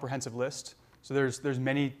not a comprehensive list. So there's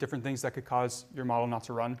many different things that could cause your model not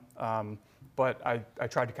to run, but I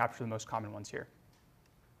tried to capture the most common ones here.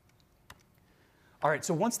 All right,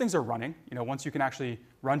 so once things are running, once you can actually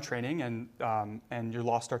run training and your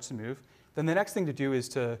loss starts to move, then the next thing to do is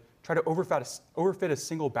to try to overfit a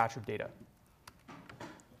single batch of data.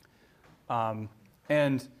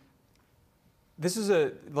 And this is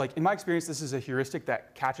in my experience, this is a heuristic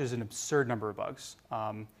that catches an absurd number of bugs.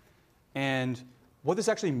 And what this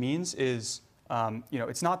actually means is,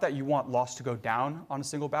 it's not that you want loss to go down on a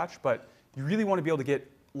single batch, but you really want to be able to get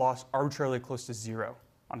loss arbitrarily close to 0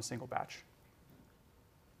 on a single batch.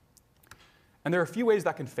 And there are a few ways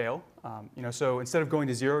that can fail. So instead of going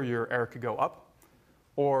to 0, your error could go up,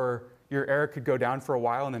 or your error could go down for a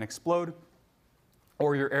while and then explode,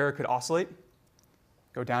 or your error could oscillate,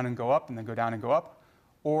 go down and go up, and then go down and go up,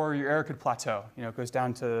 or your error could plateau. It goes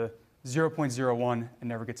down to 0.01 and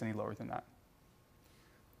never gets any lower than that.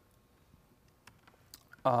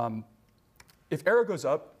 If error goes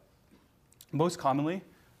up, most commonly,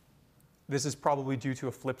 this is probably due to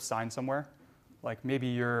a flipped sign somewhere. Like maybe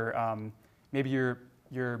you're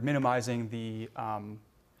minimizing the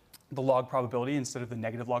log probability instead of the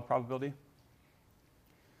negative log probability.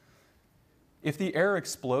 If the error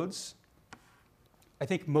explodes, I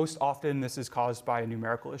think most often this is caused by a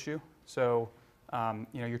numerical issue. So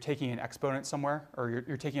you're taking an exponent somewhere, or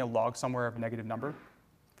you're taking a log somewhere of a negative number,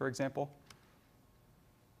 for example.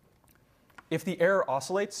 If the error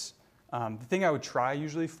oscillates, the thing I would try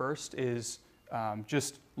usually first is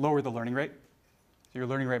just lower the learning rate. So your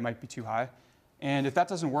learning rate might be too high. And if that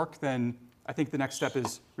doesn't work, then I think the next step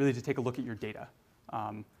is really to take a look at your data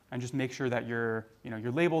and just make sure that your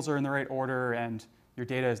labels are in the right order and your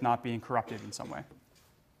data is not being corrupted in some way.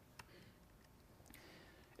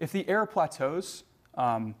 If the error plateaus,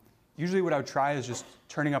 usually what I would try is just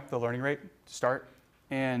turning up the learning rate to start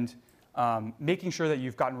and making sure that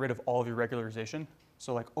you've gotten rid of all of your regularization.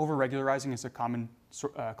 So like over-regularizing is a common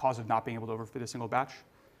cause of not being able to overfit a single batch.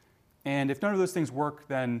 And if none of those things work,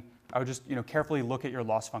 then I would just carefully look at your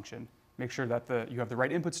loss function. Make sure that you have the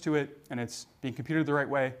right inputs to it and it's being computed the right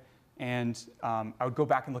way. And I would go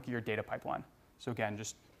back and look at your data pipeline. So again,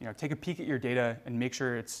 just take a peek at your data and make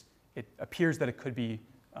sure it appears that it could be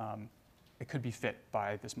fit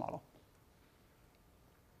by this model.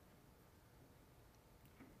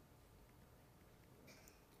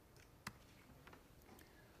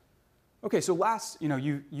 Okay, so last,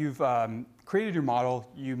 you've created your model,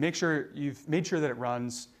 you've made sure that it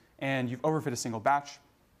runs, and you've overfit a single batch.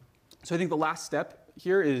 So I think the last step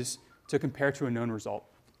here is to compare to a known result.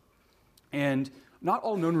 And not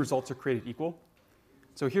all known results are created equal.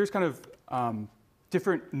 So here's kind of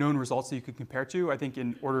different known results that you could compare to, I think,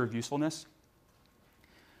 in order of usefulness.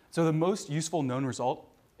 So the most useful known result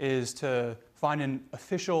is to find an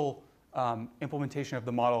official implementation of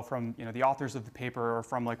the model from the authors of the paper or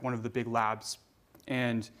from like one of the big labs.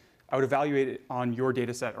 And I would evaluate it on your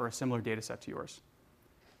data set or a similar data set to yours.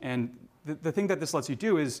 And the thing that this lets you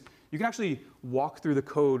do is you can actually walk through the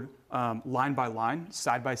code line by line,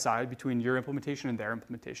 side by side between your implementation and their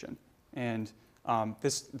implementation. And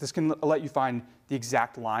this can let you find the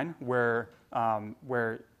exact line where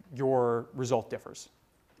your result differs.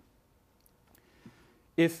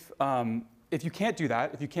 If you can't do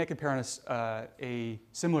that, if you can't compare on a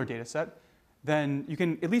similar data set, then you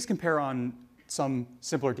can at least compare on some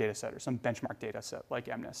simpler data set or some benchmark data set like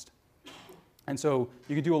MNIST. And so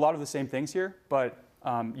you can do a lot of the same things here, but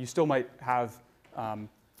you still might have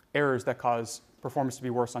errors that cause performance to be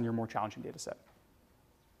worse on your more challenging data set.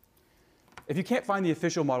 If you can't find the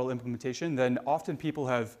official model implementation, then often people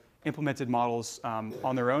have implemented models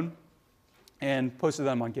on their own and posted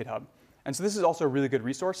them on GitHub. And so this is also a really good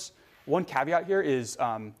resource. One caveat here is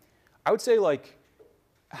I would say like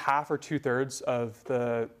half or 2/3 of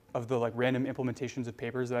the like random implementations of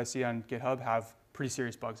papers that I see on GitHub have pretty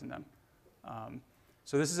serious bugs in them.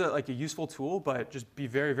 So this is like a useful tool, but just be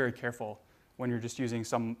very, very careful when you're just using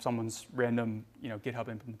someone's random GitHub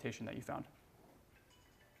implementation that you found.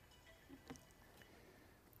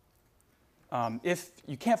 If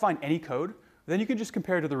you can't find any code, then you can just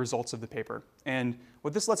compare to the results of the paper. And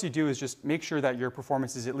what this lets you do is just make sure that your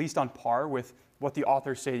performance is at least on par with what the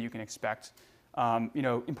authors say that you can expect.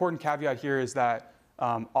 Important caveat here is that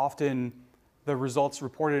often the results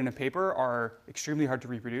reported in a paper are extremely hard to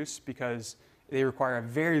reproduce because they require a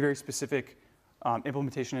very, very specific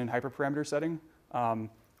implementation and hyperparameter setting,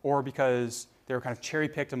 or because they were kind of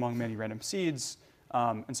cherry-picked among many random seeds.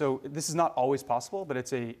 And so this is not always possible, but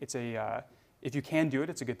if you can do it,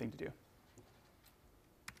 it's a good thing to do.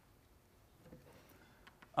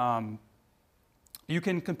 you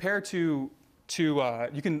can compare you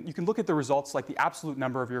can look at the results, like the absolute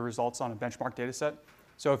number of your results on a benchmark data set.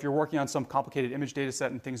 So if you're working on some complicated image data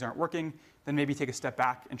set and things aren't working, then maybe take a step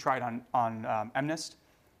back and try it on MNIST.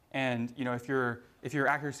 And if your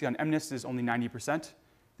accuracy on MNIST is only 90%,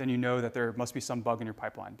 then you know that there must be some bug in your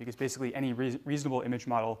pipeline, because basically any reasonable image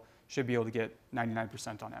model should be able to get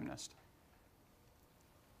 99% on MNIST.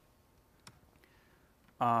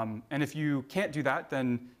 And if you can't do that,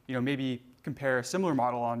 then maybe compare a similar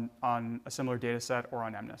model on a similar data set or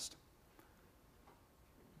on MNIST.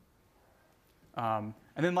 And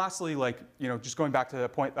then lastly, just going back to the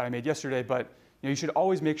point that I made yesterday, but you should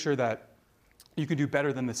always make sure that you can do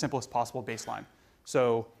better than the simplest possible baseline.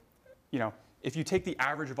 So, if you take the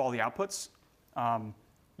average of all the outputs,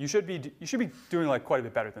 you should be doing quite a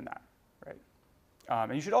bit better than that, right?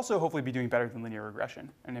 And you should also hopefully be doing better than linear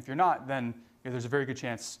regression. And if you're not, then there's a very good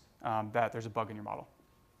chance that there's a bug in your model.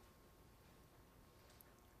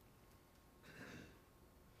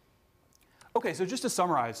 Okay, so just to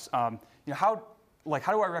summarize, how do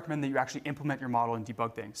I recommend that you actually implement your model and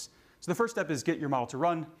debug things? So the first step is get your model to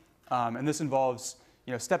run, and this involves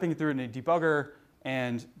stepping through it in a debugger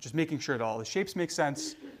and just making sure that all the shapes make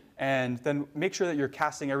sense, and then make sure that you're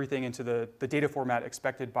casting everything into the data format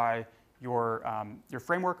expected by your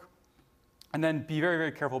framework, and then be very,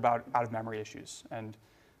 very careful about out-of-memory issues. And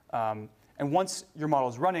once your model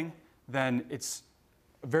is running, then it's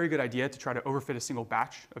a very good idea to try to overfit a single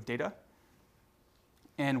batch of data.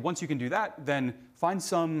 And once you can do that, then find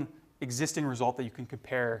some existing result that you can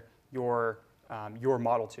compare your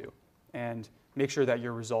model to, and make sure that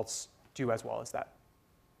your results do as well as that.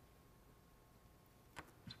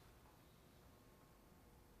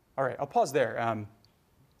 All right, I'll pause there.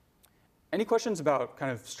 Any questions about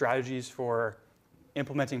kind of strategies for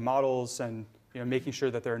implementing models and making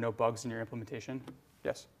sure that there are no bugs in your implementation?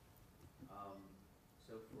 Yes?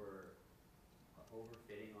 So for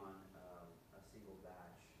overfitting on a single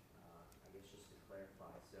batch, I guess just to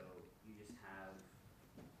clarify, so you just have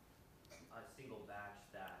a single batch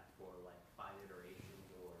that for 5 iterations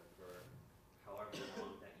or for however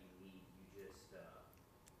long that you need, you just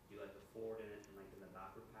do the forward and the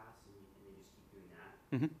backward pass, and you just keep doing that.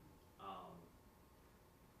 Mm-hmm.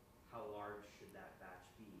 How large should that batch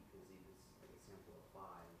be? Because it was a sample of 5.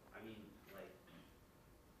 I mean,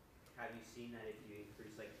 have you seen that if you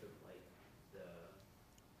increase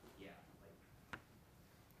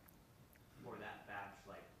for that batch,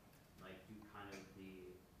 do kind of the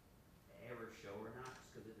error show or not? Just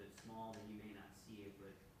because if it's small, then you may not see it,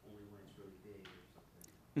 but only when it's really big or something.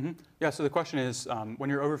 Mm-hmm. Yeah, so the question is, when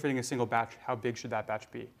you're overfitting a single batch, how big should that batch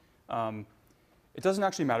be? It doesn't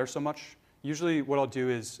actually matter so much. Usually what I'll do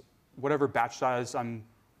is whatever batch size I'm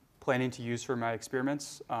planning to use for my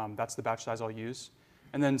experiments, that's the batch size I'll use.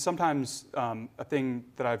 And then sometimes a thing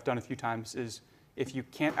that I've done a few times is if you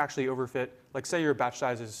can't actually overfit, say your batch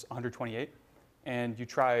size is 128, and you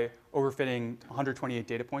try overfitting 128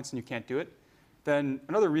 data points and you can't do it, then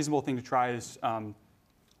another reasonable thing to try is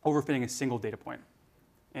overfitting a single data point.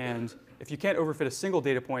 And if you can't overfit a single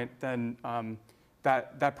data point, then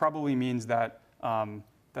that probably means that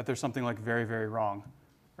there's something very, very wrong,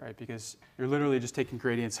 right? Because you're literally just taking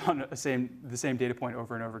gradients on the same data point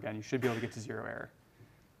over and over again. You should be able to get to 0 error.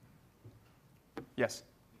 Yes?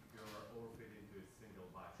 If you're overfitting into a single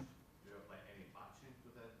batch, do you apply any batching to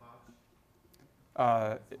that batch?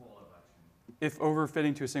 Smaller batching. If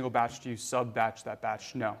overfitting to a single batch, do you sub-batch that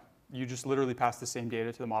batch? No. You just literally pass the same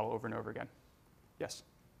data to the model over and over again. Yes?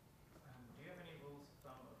 Do you have any rules of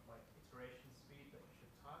thumb of iteration speed that you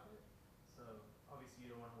should target? So obviously you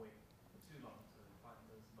don't want to wait for too long to find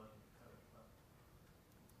those bugs in the code, but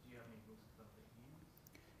do you have any rules of thumb that you use?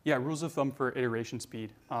 Yeah, rules of thumb for iteration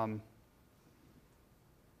speed.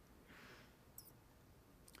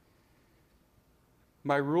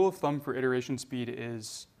 My rule of thumb for iteration speed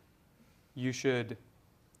is you should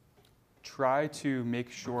try to make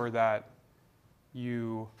sure that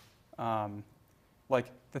you, the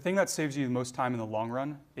thing that saves you the most time in the long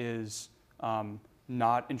run is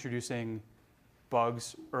not introducing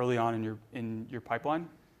bugs early on in your pipeline,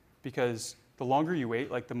 because the longer you wait,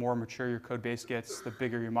 the more mature your code base gets, the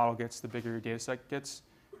bigger your model gets, the bigger your data set gets,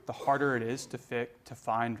 the harder it is to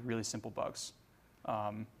find really simple bugs.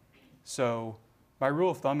 So my rule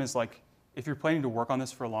of thumb is if you're planning to work on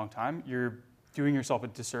this for a long time, you're doing yourself a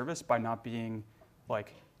disservice by not being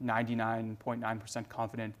 99.9%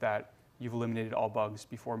 confident that you've eliminated all bugs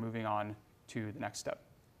before moving on to the next step.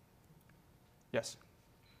 Yes?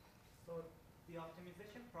 So the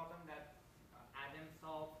optimization problem that Adam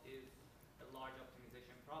solved is a large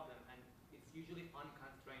optimization problem, and it's usually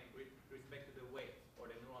unconstrained with respect to the weight or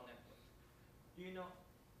the do you know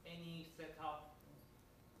any set of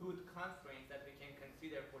good constraints that we can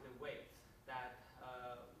consider for the weights that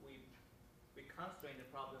we constrain the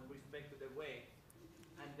problem with respect to the weight,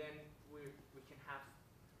 and then we can have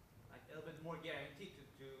like a little bit more guarantee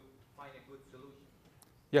to find a good solution?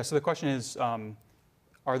 Yeah, so the question is,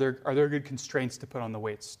 are there good constraints to put on the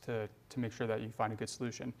weights to make sure that you find a good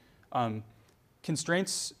solution?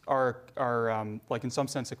 Constraints are like in some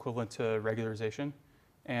sense equivalent to regularization.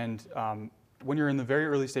 And when you're in the very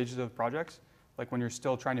early stages of the project, like when you're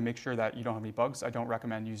still trying to make sure that you don't have any bugs, I don't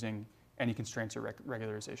recommend using any constraints or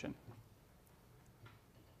regularization.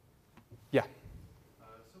 Yeah?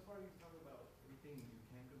 So far you've talked about everything you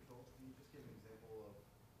can control. Can you just give an example of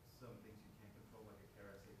some things you can control, like a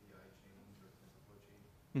Keras API change or TensorFlow change?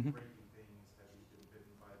 Mm-hmm. Breaking things, have you been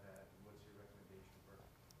bitten by that? And what's your recommendation for,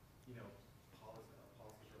 policy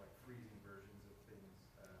for like freezing versions of things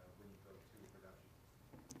when you go to production?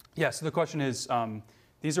 Yeah, so the question is,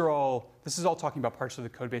 this is all talking about parts of the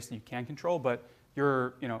code base that you can control, but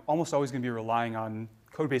you're almost always going to be relying on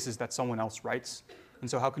code bases that someone else writes. And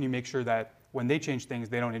so how can you make sure that when they change things,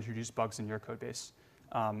 they don't introduce bugs in your code base?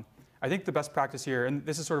 I think the best practice here, and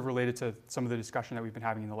this is sort of related to some of the discussion that we've been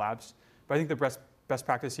having in the labs, but I think the best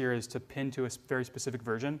practice here is to pin to a very specific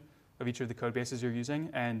version of each of the code bases you're using.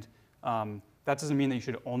 And that doesn't mean that you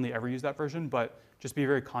should only ever use that version, but just be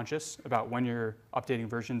very conscious about when you're updating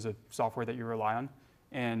versions of software that you rely on.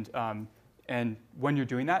 And when you're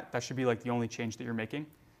doing that, that should be like the only change that you're making.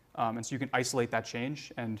 And so you can isolate that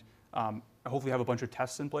change and hopefully have a bunch of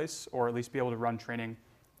tests in place, or at least be able to run training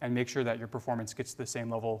and make sure that your performance gets to the same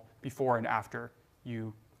level before and after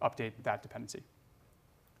you update that dependency.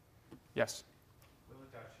 Yes? Will you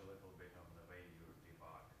touch a little bit on the way you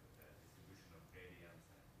debug the distribution of gradients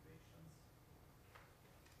and activations?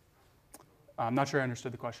 I'm not sure I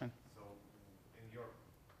understood the question. So in your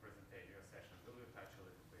presentation, your session, will you touch a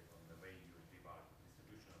little bit on the way you debug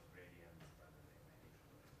distribution of gradients rather than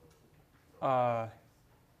activations?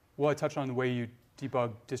 Will I touch on the way you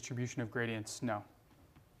debug distribution of gradients? No.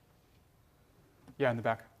 Yeah, in the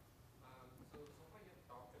back. So far you've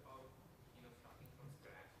talked about starting from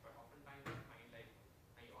scratch, but oftentimes I find like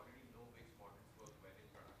I already know which models work well in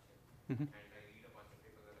production, Mm-hmm. and I read a bunch of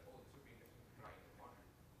papers that this would be interesting to try in the model.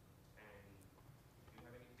 And do you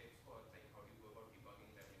have any tips for like how do you go about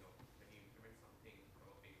debugging that? When you implement something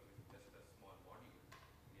from a paper with just a small module,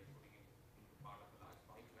 you're putting it into part of a large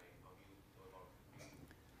pipeline. How do you go about doing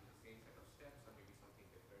the same set of steps or maybe something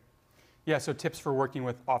different? Yeah, so tips for working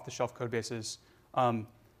with off-the-shelf code bases. I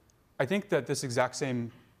think that this exact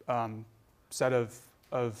same set of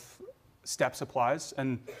steps applies.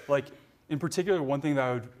 And like in particular, one thing that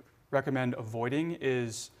I would recommend avoiding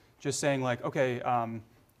is just saying like, okay,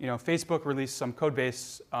 Facebook released some code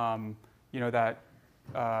base, that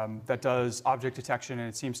does object detection and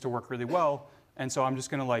it seems to work really well. And so I'm just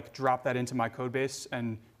going to like drop that into my code base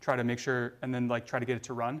and try to make sure, and then like try to get it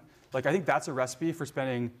to run. Like I think that's a recipe for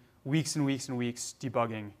spending weeks and weeks and weeks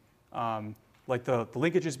debugging. Like the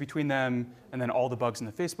linkages between them, and then all the bugs in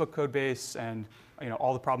the Facebook code base, and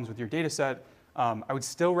all the problems with your data set. I would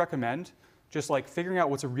still recommend just like figuring out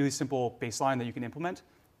what's a really simple baseline that you can implement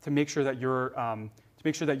to make sure that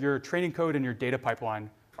your training code and your data pipeline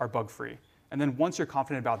are bug-free. And then once you're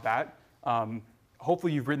confident about that,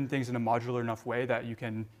 hopefully you've written things in a modular enough way that you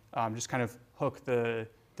can just kind of hook the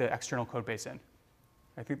external code base in.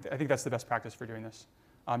 I think that's the best practice for doing this.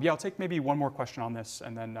 Yeah, I'll take maybe one more question on this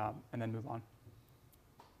and then move on.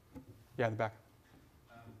 Yeah, in the back.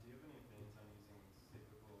 Do you have any opinions on using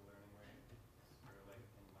cyclical learning rates for like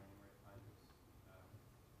in learning rate languages?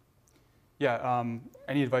 Yeah,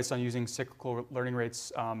 any advice on using cyclical learning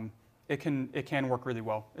rates? It can work really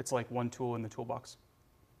well. It's like one tool in the toolbox.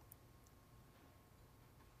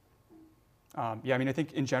 Yeah, I mean, I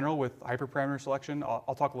think in general with hyperparameter selection,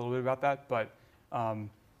 I'll talk a little bit about that, but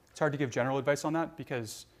it's hard to give general advice on that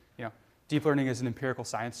because deep learning is an empirical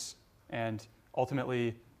science, and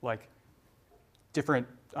ultimately, like different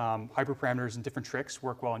hyperparameters and different tricks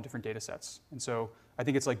work well in different data sets. And so I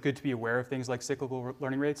think it's like good to be aware of things like cyclical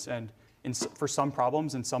learning rates, and for some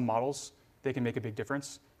problems in some models, they can make a big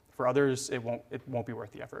difference. For others, it won't be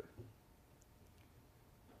worth the effort.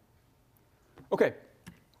 Okay.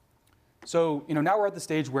 So now we're at the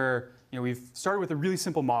stage where we've started with a really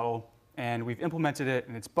simple model and we've implemented it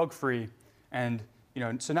and it's bug-free. And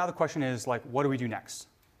so now the question is like, what do we do next?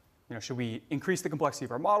 Should we increase the complexity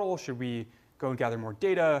of our model? Should we go and gather more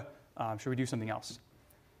data? Should we do something else?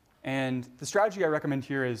 And the strategy I recommend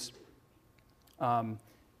here is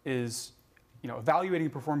evaluating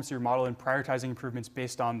the performance of your model and prioritizing improvements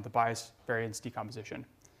based on the bias variance decomposition. And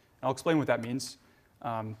I'll explain what that means.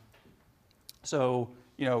 So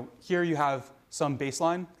here you have some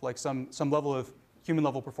baseline, like some level of human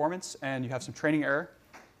level performance, and you have some training error.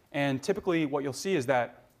 And typically what you'll see is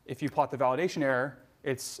that if you plot the validation error,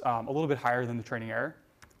 it's a little bit higher than the training error.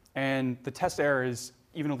 And the test error is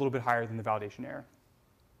even a little bit higher than the validation error.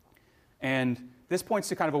 And this points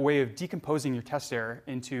to kind of a way of decomposing your test error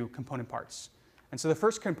into component parts. And so the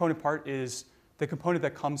first component part is the component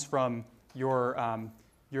that comes from your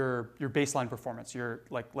baseline performance,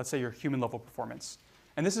 let's say your human level performance.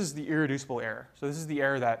 And this is the irreducible error. So this is the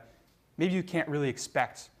error that maybe you can't really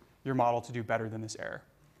expect your model to do better than this error.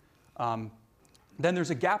 Then there's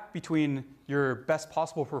a gap between your best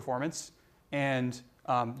possible performance and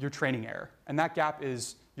your training error. And that gap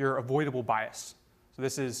is your avoidable bias. So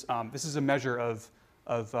this is a measure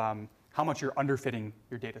of how much you're underfitting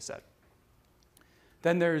your data set.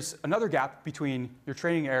 Then there's another gap between your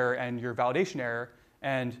training error and your validation error,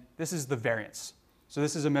 and this is the variance. So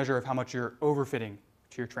this is a measure of how much you're overfitting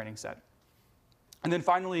to your training set. And then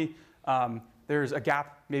finally, there's a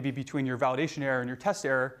gap maybe between your validation error and your test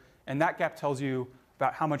error, and that gap tells you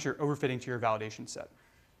about how much you're overfitting to your validation set.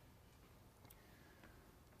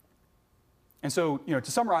 And so,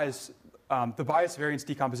 to summarize, the bias variance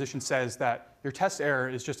decomposition says that your test error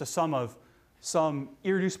is just a sum of some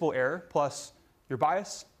irreducible error plus your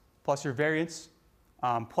bias, plus your variance,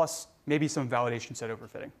 plus maybe some validation set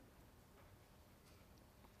overfitting.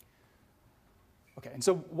 Okay, and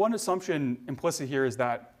so one assumption implicit here is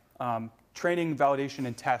that training, validation,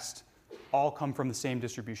 and test all come from the same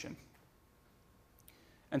distribution.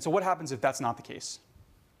 And so what happens if that's not the case?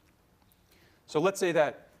 So let's say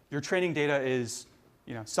that your training data is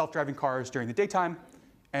self-driving cars during the daytime,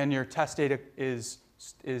 and your test data is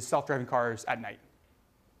self-driving cars at night.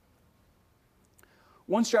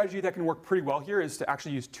 One strategy that can work pretty well here is to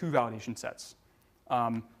actually use two validation sets.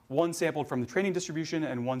 One sampled from the training distribution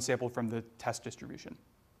and one sampled from the test distribution.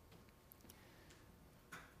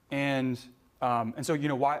 And so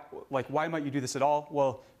why might you do this at all?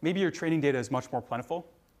 Well, maybe your training data is much more plentiful.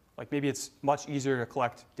 Like maybe it's much easier to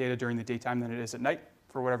collect data during the daytime than it is at night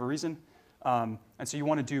for whatever reason. And so you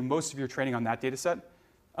want to do most of your training on that data set.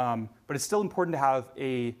 But it's still important to have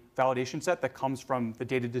a validation set that comes from the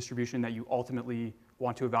data distribution that you ultimately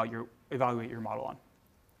want to evaluate your model on.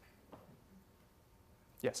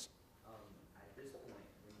 Yes? At this point,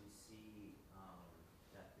 when you see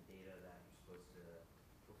that the data that you're supposed to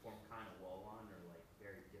perform kind of well on are like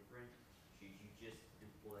very different, should you just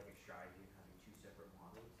employ like a strategy of having two separate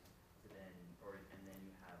models and then you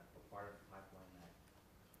have a part of the pipeline that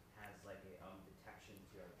has like a detection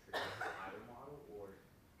to trigger either model, or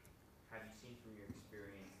have you seen from your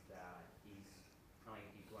experience that these kind of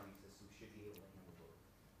like deep learning systems should be able to handle both?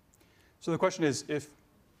 So the question is, if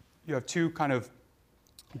you have two kind of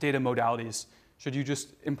data modalities, should you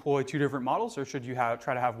just employ two different models, or should you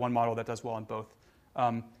try to have one model that does well on both?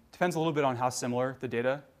 Depends a little bit on how similar the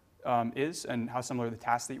data is and how similar the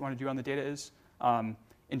task that you want to do on the data is.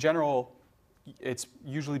 In general, it's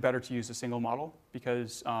usually better to use a single model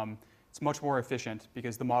because it's much more efficient,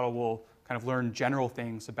 because the model will kind of learn general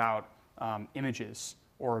things about images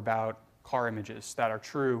or about car images that are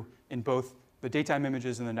true in both the daytime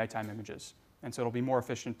images and the nighttime images. And so it'll be more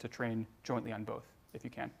efficient to train jointly on both if you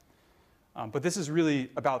can. But this is really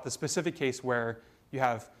about the specific case where you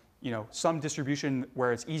have some distribution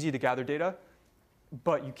where it's easy to gather data,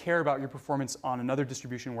 but you care about your performance on another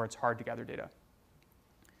distribution where it's hard to gather data.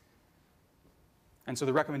 And so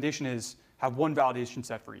the recommendation is have one validation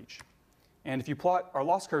set for each. And if you plot our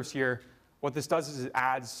loss curves here, what this does is it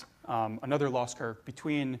adds another loss curve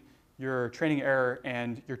between your training error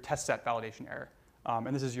and your test set validation error.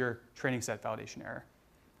 And this is your training set validation error.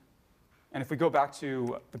 And if we go back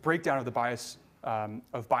to the breakdown of the bias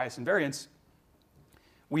and variance,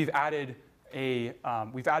 we've added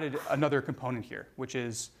another component here, which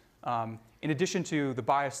is in addition to the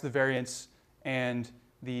bias, the variance, and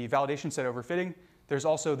the validation set overfitting, there's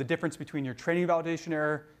also the difference between your training validation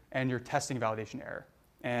error and your testing validation error.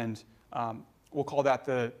 And we'll call that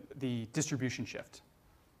the distribution shift.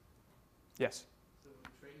 Yes? So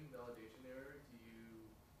training validation error, do you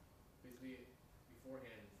basically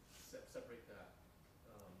beforehand separate that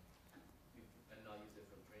and not use it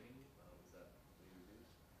from training? Is that what you do?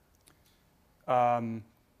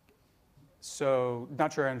 So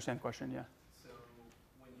not sure I understand the question, yeah. So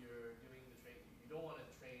when you're doing the train, you don't want to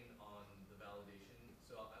train on the validation.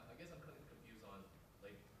 So I guess I'm kind of confused on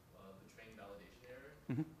like the train validation error.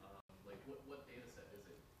 Mm-hmm. Like what data set is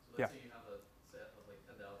it? So Yeah. let's say you have a set of like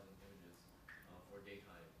 10,000 images for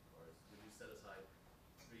daytime cars. Would you set aside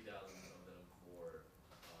 3,000 of them for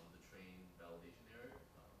the train validation error?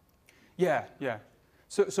 Yeah.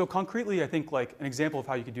 So concretely, I think like an example of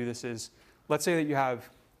how you could do this is, let's say that you have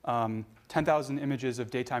 10,000 images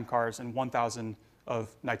of daytime cars and 1,000 of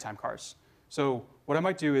nighttime cars. So what I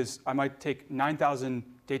might do is I might take 9,000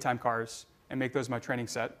 daytime cars and make those my training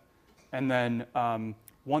set, and then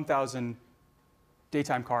 1,000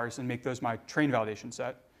 daytime cars and make those my train validation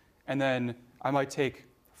set. And then I might take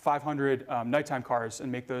 500 nighttime cars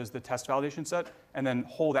and make those the test validation set, and then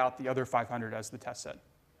hold out the other 500 as the test set.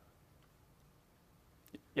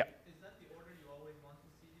 Yeah? Is that the order you always want to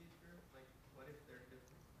see these through? Like, what if they're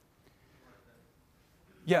different?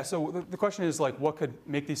 Yeah, so the question is, like, what could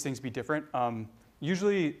make these things be different?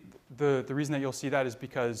 Usually, the reason that you'll see that is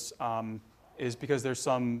because there's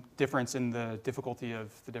some difference in the difficulty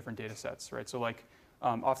of the different data sets, right? So like,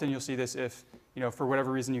 often you'll see this if, for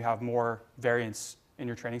whatever reason you have more variance in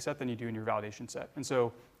your training set than you do in your validation set. And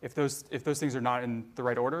so if those things are not in the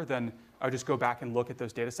right order, then I would just go back and look at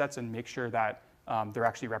those data sets and make sure that they're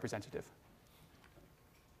actually representative.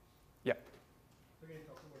 Yeah. Again,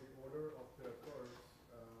 talking about the order of the curves,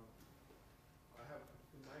 I have,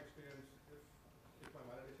 in my experience, if my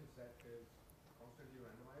validation set is constantly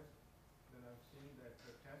randomized, then I've seen that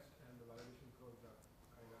the test and the validation curves are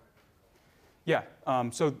kind of identical. Yeah,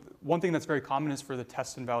 so one thing that's very common is for the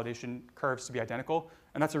test and validation curves to be identical,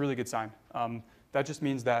 and that's a really good sign. That just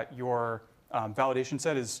means that your validation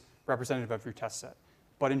set is representative of your test set.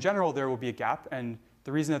 But in general, there will be a gap, and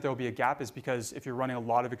the reason that there will be a gap is because if you're running a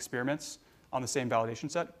lot of experiments on the same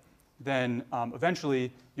validation set, then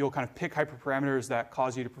eventually you'll kind of pick hyperparameters that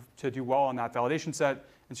cause you to do well on that validation set,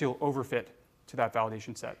 and so you'll overfit to that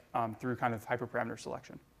validation set through kind of hyperparameter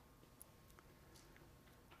selection.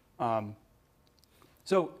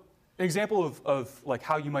 So an example of like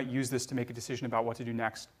how you might use this to make a decision about what to do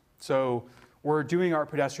next. So we're doing our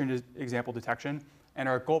pedestrian example detection, and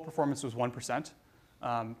our goal performance was 1%.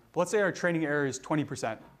 But let's say our training error is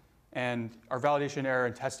 20%, and our validation error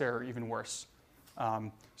and test error are even worse.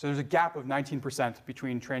 So there's a gap of 19%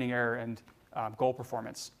 between training error and goal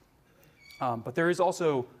performance. But there is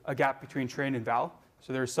also a gap between train and val,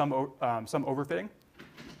 so there's some overfitting.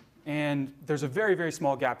 And there's a very, very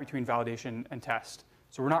small gap between validation and test.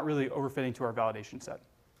 So we're not really overfitting to our validation set.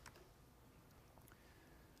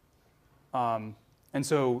 And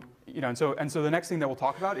so the next thing that we'll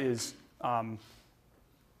talk about is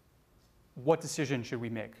what decision should we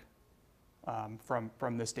make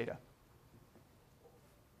from this data?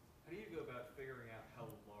 How do you go about figuring out how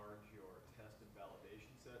large your test and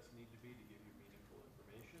validation sets need to be to give you meaningful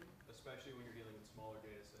information, especially when you're dealing with smaller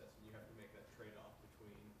data sets and you have to make that trade-off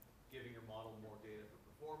between giving your model more data for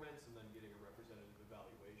performance and then getting a representative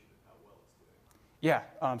evaluation of how well it's doing? Yeah,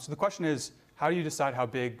 so the question is, how do you decide how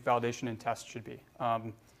big validation and test should be?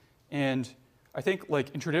 And I think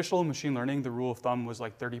like in traditional machine learning, the rule of thumb was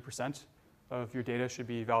like 30% of your data should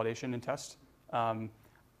be validation and test.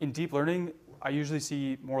 In deep learning, I usually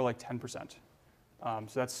see more like 10%. So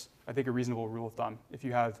that's, I think, a reasonable rule of thumb. If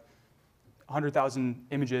you have 100,000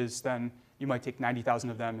 images, then you might take 90,000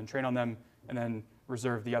 of them and train on them, and then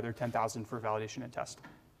reserve the other 10,000 for validation and test.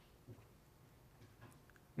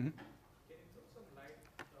 Mm-hmm. Can you throw some light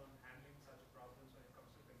on handling such problems when it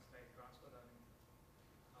comes to things like transfer learning?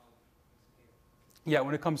 Yeah,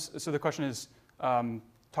 when it comes, so the question is,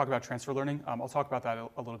 talk about transfer learning. I'll talk about that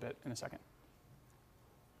a little bit in a second.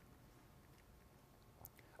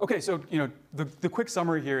 Okay, so the quick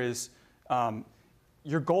summary here is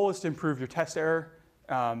your goal is to improve your test error,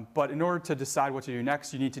 but in order to decide what to do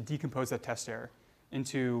next, you need to decompose that test error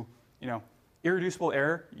into irreducible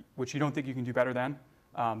error, which you don't think you can do better than,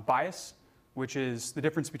 bias, which is the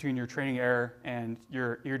difference between your training error and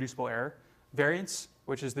your irreducible error, variance,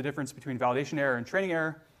 which is the difference between validation error and training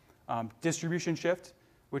error, distribution shift,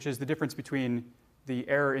 which is the difference between the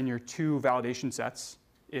error in your two validation sets,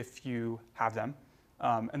 if you have them,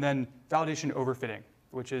 and then validation overfitting,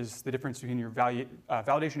 which is the difference between your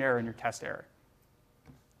validation error and your test error.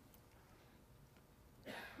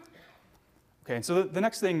 Okay, and so the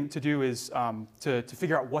next thing to do is to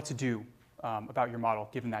figure out what to do about your model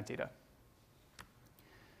given that data.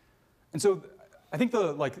 And so I think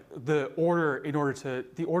the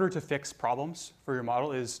order to fix problems for your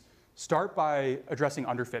model is start by addressing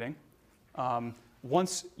underfitting.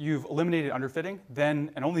 Once you've eliminated underfitting, then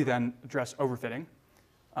and only then address overfitting.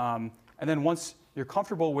 And then once you're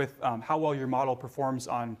comfortable with how well your model performs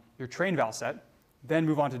on your train val set, then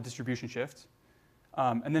move on to distribution shift.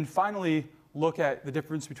 And then finally, look at the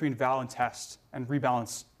difference between val and test and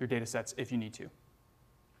rebalance your data sets if you need to.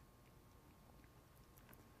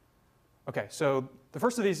 Okay, so the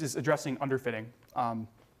first of these is addressing underfitting.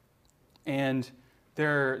 And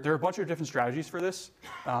there are a bunch of different strategies for this.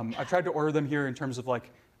 I've tried to order them here in terms of like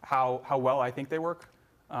how well I think they work.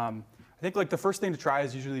 I think like the first thing to try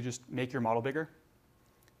is usually just make your model bigger.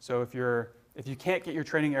 So if you can't get your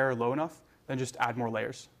training error low enough, then just add more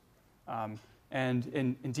layers. And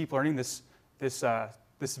in deep learning, this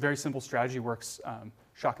very simple strategy works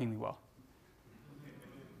shockingly well.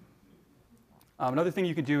 Another thing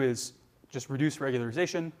you can do is just reduce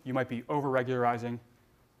regularization. You might be over-regularizing.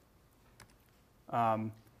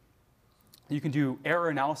 You can do error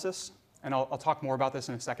analysis, and I'll talk more about this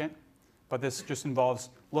in a second. But this just involves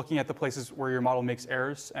looking at the places where your model makes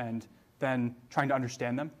errors and then trying to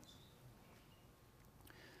understand them.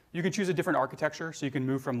 You can choose a different architecture, so you can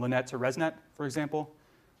move from Linnet to ResNet, for example.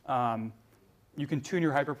 You can tune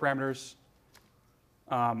your hyperparameters,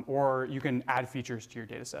 or you can add features to your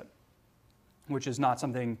data set, which is not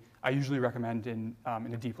something I usually recommend in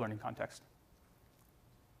a deep learning context.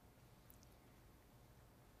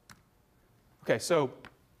 Okay, so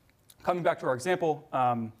coming back to our example,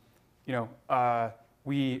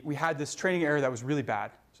 we had this training error that was really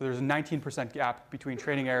bad. So there's a 19% gap between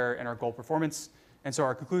training error and our goal performance. And so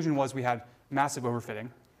our conclusion was we had massive overfitting.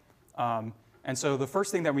 And so the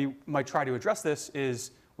first thing that we might try to address this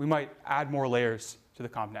is we might add more layers to the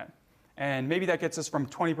CompNet. And maybe that gets us from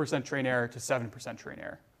 20% train error to 7% train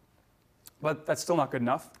error. But that's still not good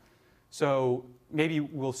enough. So maybe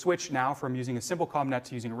we'll switch now from using a simple CompNet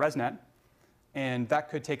to using a ResNet. And that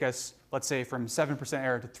could take us, let's say, from 7%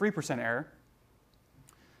 error to 3% error.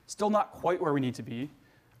 Still not quite where we need to be.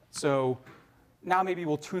 So now maybe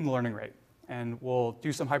we'll tune the learning rate. And we'll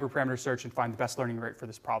do some hyperparameter search and find the best learning rate for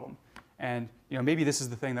this problem. And maybe this is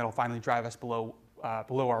the thing that will finally drive us below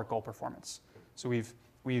our goal performance. So we've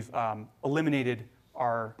eliminated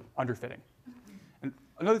our underfitting. And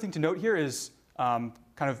another thing to note here is kind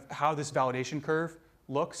of how this validation curve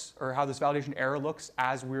looks, or how this validation error looks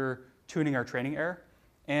as we're tuning our training error.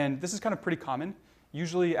 And this is kind of pretty common.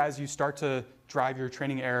 Usually as you start to drive your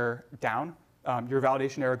training error down, your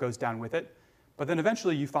validation error goes down with it. But then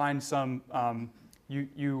eventually you find your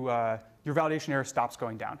validation error stops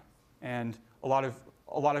going down. And a lot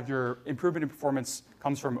of your improvement in performance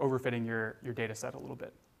comes from overfitting your data set a little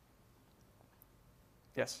bit.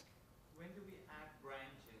 Yes? When do we add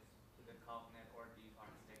branches to the CompNet or these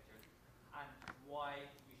architectures? And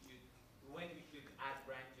when we should add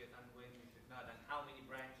branches and when we should not? And how many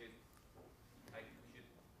branches we should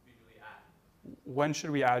usually add? When should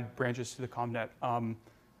we add branches to the CompNet?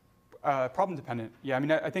 Problem dependent. Yeah, I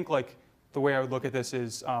mean, I think like the way I would look at this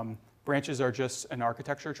is branches are just an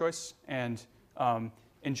architecture choice. And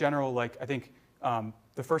in general, like I think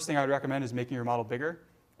the first thing I would recommend is making your model bigger.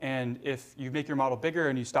 And if you make your model bigger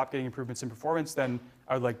and you stop getting improvements in performance, then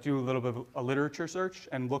I would like do a little bit of a literature search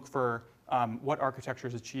and look for what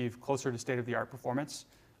architectures achieve closer to state-of-the-art performance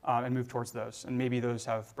and move towards those. And maybe those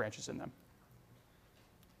have branches in them.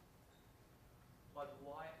 But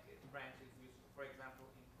why branches used, for example,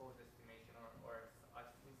 in pose estimation or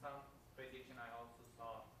in some prediction I also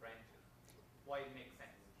saw branches. Why it makes sense?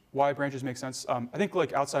 Why branches make sense? I think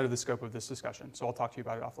like outside of the scope of this discussion. So I'll talk to you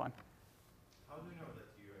about it offline. How do you know that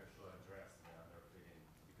you actually address the underfitting?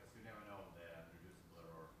 Because you never know the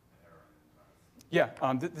reducible error in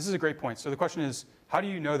advance. Yeah, this is a great point. So the question is, how do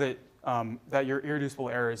you know that that your irreducible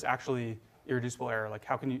error is actually irreducible error? Like,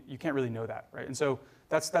 how can you can't really know that, right? And so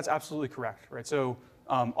that's absolutely correct, right? So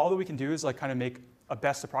all that we can do is like kind of make a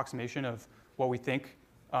best approximation of what we think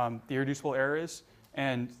the irreducible error is.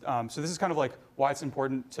 And so this is kind of like why it's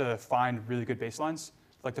important to find really good baselines,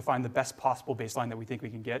 like to find the best possible baseline that we think we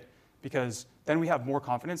can get, because then we have more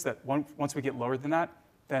confidence that once we get lower than that,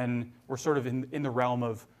 then we're sort of in the realm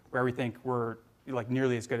of where we think we're like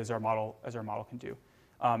nearly as good as our model can do.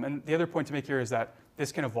 And the other point to make here is that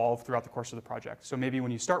this can evolve throughout the course of the project. So maybe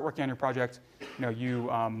when you start working on your project,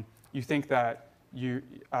 you think that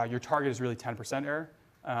your target is really 10% error,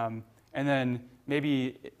 and then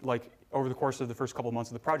maybe like over the course of the first couple of months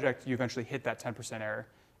of the project, you eventually hit that 10% error,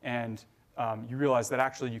 and you realize that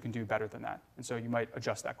actually you can do better than that, and so you might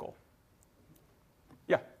adjust that goal.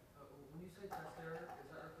 Yeah. When you say test error, is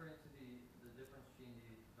that referring to the difference between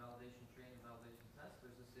the validation train and validation test,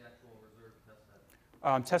 or is this the actual reserved test set?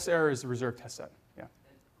 Test error is the reserved test set. Yeah.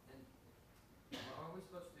 And are we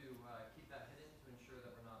supposed to keep that hidden to ensure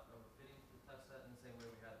that we're not overfitting the test set in the same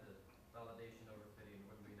way we had the validation overfitting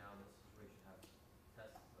when we now in this situation have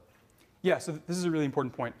tests overfitting? Yeah, so this is a really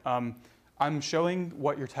important point. I'm showing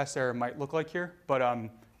what your test error might look like here, but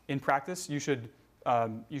in practice, you should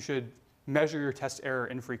measure your test error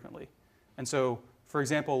infrequently. And so, for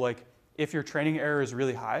example, like if your training error is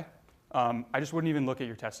really high, I just wouldn't even look at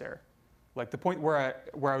your test error. Like the point where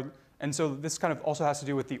And so this kind of also has to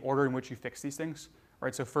do with the order in which you fix these things,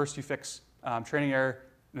 right? So first you fix training error,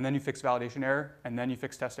 and then you fix validation error, and then you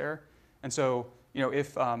fix test error. And so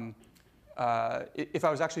if I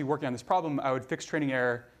was actually working on this problem, I would fix training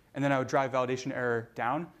error, and then I would drive validation error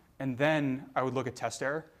down, and then I would look at test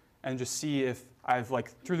error and just see if I've,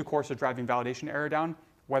 through the course of driving validation error down,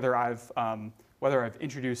 whether I've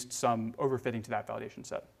introduced some overfitting to that validation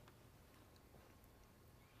set.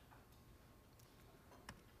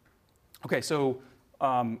 Okay, so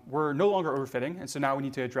we're no longer overfitting, and so now we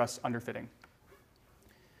need to address underfitting.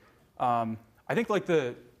 I think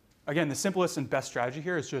again, the simplest and best strategy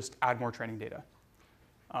here is just add more training data.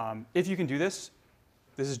 If you can do this,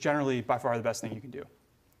 this is generally by far the best thing you can do.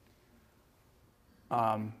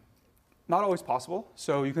 Not always possible,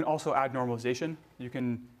 so you can also add normalization. You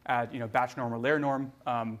can add batch norm or layer norm.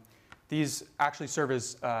 These actually serve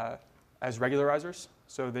as regularizers,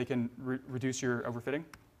 so they can reduce your overfitting.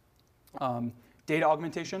 Data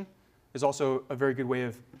augmentation is also a very good way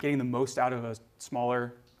of getting the most out of a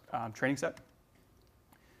smaller training set.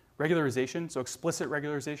 Regularization, so explicit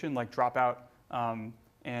regularization like dropout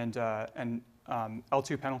and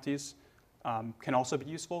L2 penalties can also be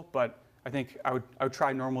useful, but I think I would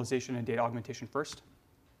try normalization and data augmentation first.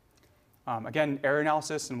 Again, error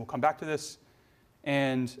analysis, and we'll come back to this.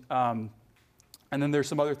 And then there's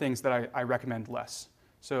some other things that I recommend less.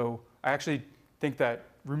 So I actually think that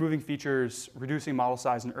removing features, reducing model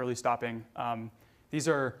size, and early stopping, these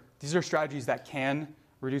are strategies that can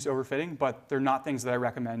reduce overfitting, but they're not things that I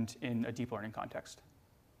recommend in a deep learning context.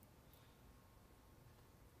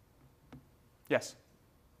 Yes?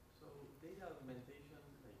 So data augmentation,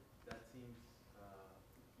 that seems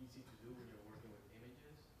easy to do when you're working with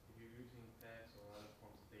images. If you're using text or other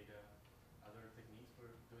forms of data, are there techniques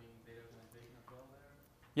for doing data augmentation as well there?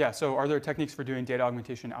 Yeah, so are there techniques for doing data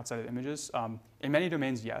augmentation outside of images? In many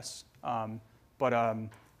domains, yes. But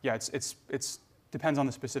yeah, it depends on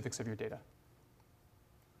the specifics of your data.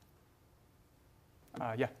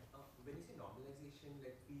 Yeah. When you say normalization,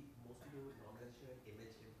 we mostly do normalization on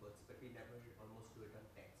image inputs, but we never almost do it on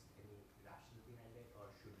text. Any rationale behind it, or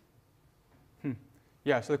should?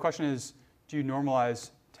 Yeah, so the question is, do you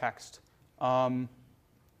normalize text?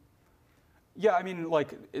 Yeah, I mean,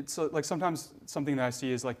 it's sometimes something that I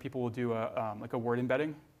see is people will do a word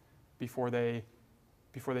embedding before they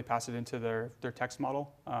pass it into their text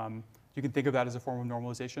model. You can think of that as a form of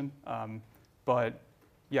normalization, but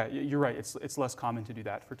yeah, you're right. It's less common to do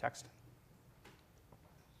that for text.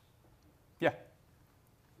 Yeah.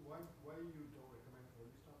 Why you don't recommend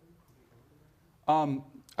early stopping?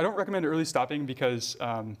 I don't recommend early stopping because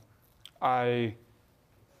I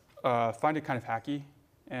find it kind of hacky,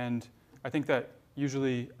 and I think that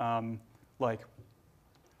usually and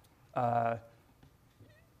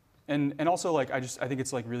also I think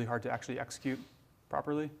it's really hard to actually execute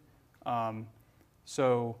properly.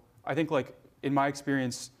 So I think in my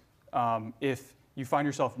experience, if you find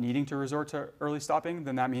yourself needing to resort to early stopping,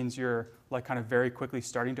 then that means you're kind of very quickly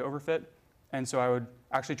starting to overfit. And so I would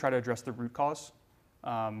actually try to address the root cause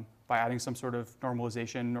by adding some sort of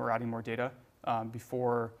normalization or adding more data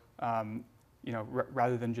before,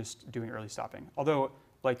 rather than just doing early stopping. Although,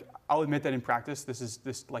 I'll admit that in practice,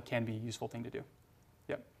 this can be a useful thing to do.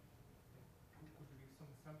 Yep. Could you give some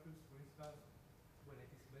samples, for instance, when it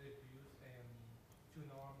is better to use two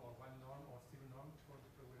norm or one norm or zero norm for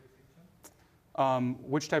regularization?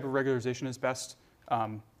 Which type of regularization is best?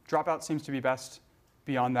 Dropout seems to be best.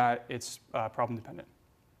 Beyond that, it's problem dependent.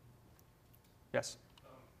 Yes?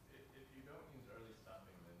 If you don't use early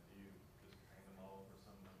stopping, then do you just train them all over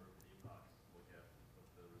some number of epochs, look at what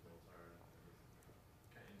the results are, and just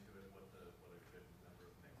kind of intuit what a good number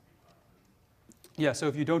of next epochs is? Yeah, so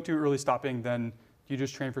if you don't do early stopping, then you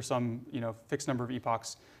just train for some fixed number of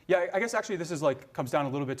epochs. Yeah, I guess actually this is comes down a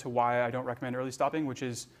little bit to why I don't recommend early stopping, which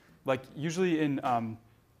is usually in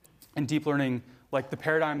deep learning, the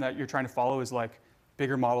paradigm that you're trying to follow is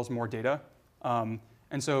bigger models, more data.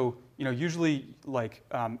 And so usually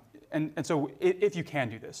and so if you can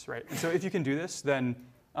do this, right? And so if you can do this, then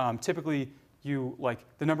typically you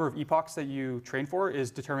the number of epochs that you train for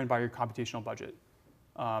is determined by your computational budget.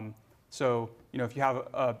 So if you have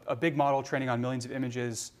a big model training on millions of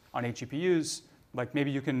images on 8 GPUs,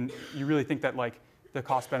 maybe you really think that the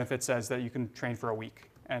cost benefit says that you can train for a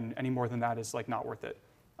week, and any more than that is not worth it.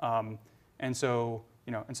 And so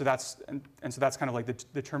that's kind of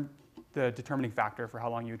the determining factor for how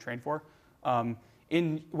long you would train for.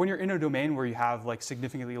 When you're in a domain where you have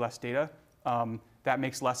significantly less data, that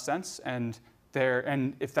makes less sense. And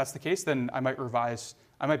if that's the case, then I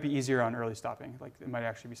might be easier on early stopping. It might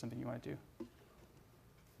actually be something you want to do.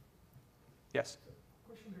 Yes?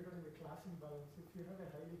 question regarding the class imbalance. If you have a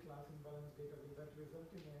highly class imbalanced data, will that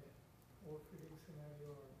result in an overfitting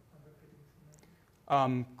scenario or underfitting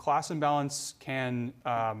scenario? Class imbalance can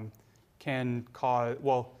cause,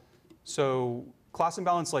 well, so class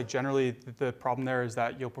imbalance, like generally the problem there is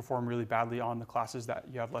that you'll perform really badly on the classes that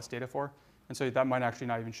you have less data for. And so that might actually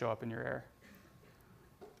not even show up in your error.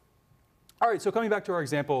 All right, so coming back to our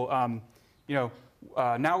example, now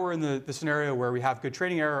we're in the scenario where we have good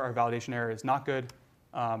training error, our validation error is not good.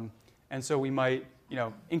 And so we might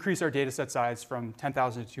increase our data set size from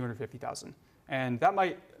 10,000 to 250,000. And that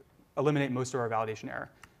might eliminate most of our validation error.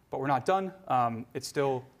 But we're not done. It's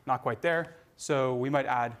still not quite there. So we might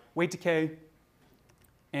add weight decay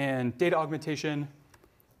and data augmentation.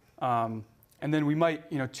 And then we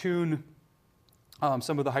might tune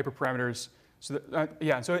some of the hyperparameters. So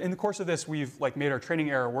so in the course of this, we've made our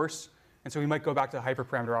training error worse. And so we might go back to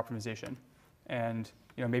hyperparameter optimization. And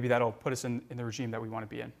maybe that'll put us in the regime that we want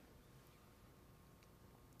to be in.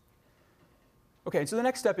 OK, so the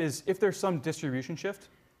next step is if there's some distribution shift,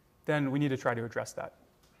 then we need to try to address that.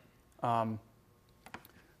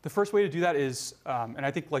 The first way to do that is, and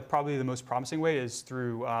I think probably the most promising way is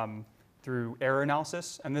through error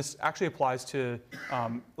analysis. And this actually applies to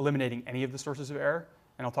eliminating any of the sources of error.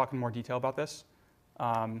 And I'll talk in more detail about this.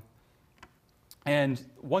 And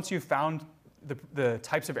once you've found the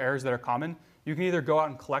types of errors that are common, you can either go out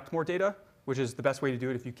and collect more data, which is the best way to do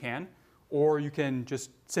it if you can, or you can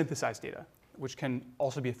just synthesize data, which can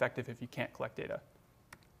also be effective if you can't collect data.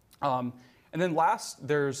 And then last,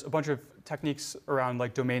 there's a bunch of techniques around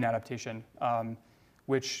domain adaptation,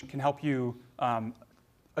 which can help you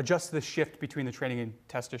adjust the shift between the training and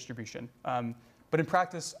test distribution. But in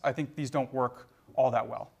practice, I think these don't work all that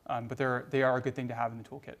well. But they are a good thing to have in the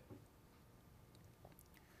toolkit.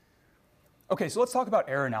 OK, so let's talk about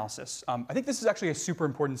error analysis. I think this is actually a super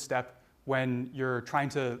important step when you're trying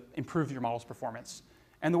to improve your model's performance.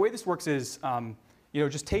 And the way this works is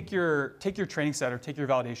just take your training set or take your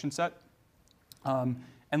validation set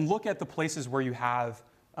and look at the places where you have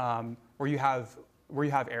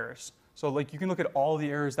errors. So you can look at all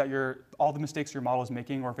the errors that all the mistakes your model is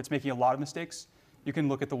making, or if it's making a lot of mistakes, you can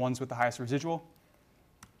look at the ones with the highest residual.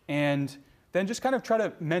 And then just kind of try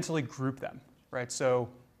to mentally group them, right? So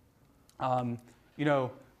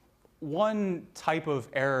one type of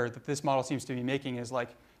error that this model seems to be making is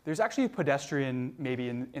there's actually a pedestrian maybe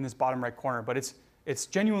in this bottom right corner, but it's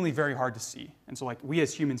genuinely very hard to see. And so we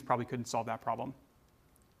as humans probably couldn't solve that problem.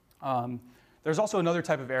 There's also another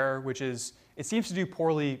type of error, which is it seems to do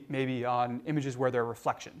poorly maybe on images where there are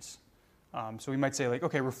reflections. So we might say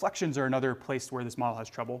OK, reflections are another place where this model has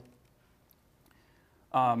trouble.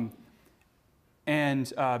 And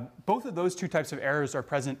both of those two types of errors are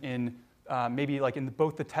present in maybe in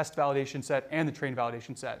both the test validation set and the train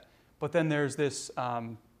validation set. But then there's this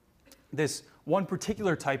one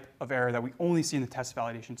particular type of error that we only see in the test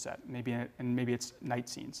validation set, and maybe it's night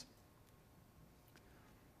scenes.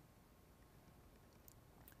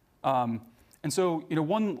 And so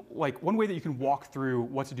one way that you can walk through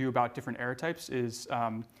what to do about different error types is,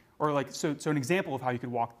 so an example of how you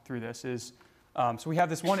could walk through this is, so we have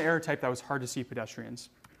this one error type that was hard to see pedestrians.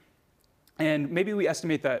 And maybe we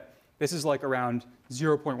estimate that this is around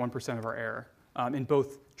 0.1% of our error in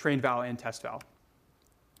both train val and test val.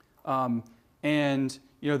 And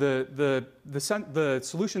the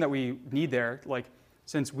solution that we need there,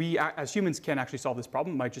 since we as humans can actually solve this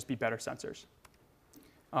problem, might just be better sensors.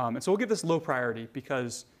 And so we'll give this low priority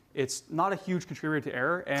because it's not a huge contributor to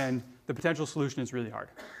error, and the potential solution is really hard.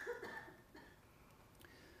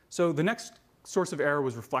 So the next source of error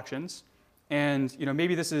was reflections. And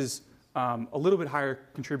maybe this is a little bit higher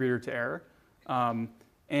contributor to error.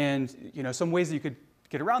 And some ways that you could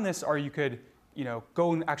get around this are you could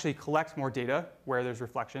go and actually collect more data where there's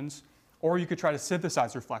reflections, or you could try to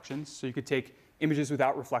synthesize reflections. So you could take images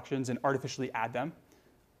without reflections and artificially add them.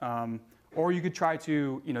 Or you could try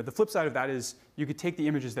to, the flip side of that is you could take the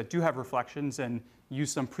images that do have reflections and use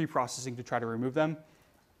some pre-processing to try to remove them.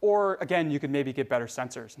 Or again, you could maybe get better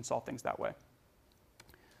sensors and solve things that way.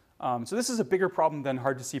 So this is a bigger problem than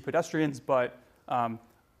hard to see pedestrians, but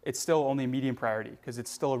it's still only medium priority because it's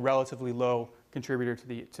still a relatively low contributor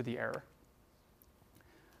to the error.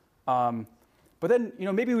 But then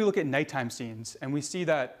maybe we look at nighttime scenes and we see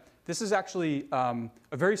that this is actually a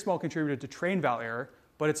very small contributor to train val error,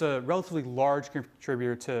 but it's a relatively large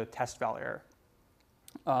contributor to test val error.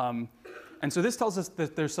 And so this tells us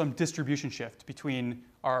that there's some distribution shift between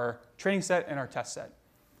our training set and our test set.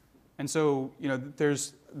 And so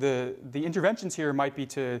there's the interventions here might be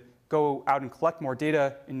to go out and collect more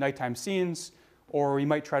data in nighttime scenes, or we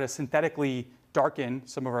might try to synthetically darken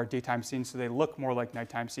some of our daytime scenes so they look more like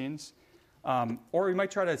nighttime scenes. Or we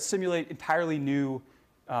might try to simulate entirely new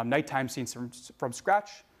nighttime scenes from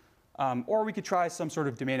scratch. Or we could try some sort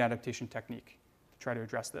of domain adaptation technique to try to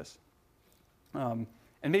address this. And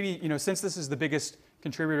maybe, since this is the biggest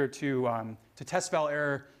contributor to test val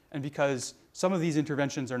error, and because some of these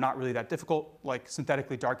interventions are not really that difficult, like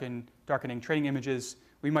synthetically darkening training images,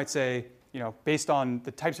 we might say, based on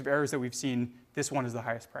the types of errors that we've seen, this one is the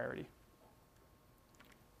highest priority.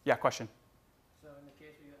 Yeah, question? So in the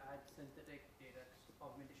case where you add synthetic data,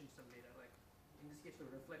 augmentation to some data, like in this case for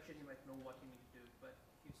reflection, you might know what you need to do, but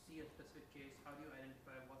if you see a specific case, how do you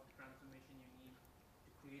identify what transformation you need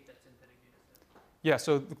to create that synthetic data set? Yeah,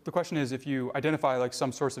 so the question is, if you identify like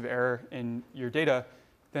some source of error in your data,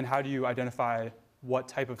 then how do you identify what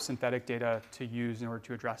type of synthetic data to use in order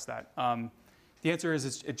to address that? The answer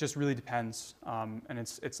is it just really depends, and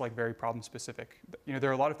it's like very problem specific. There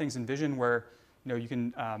are a lot of things in vision where you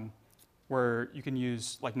can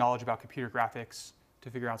use like knowledge about computer graphics to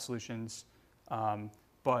figure out solutions,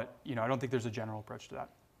 but I don't think there's a general approach to that.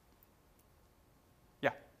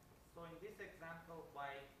 Yeah. So in this example,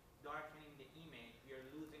 by darkening the image, we are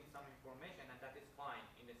losing some information, and that is fine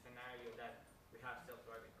in the scenario that we have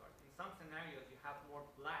self-driving cars. In some scenarios, you have more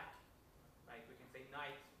black, like we can say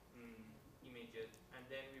night images, and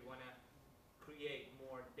then we want to create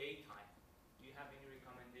more daytime. Do you have any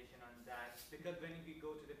recommendation on that? Because when we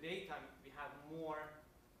go to the daytime, we have more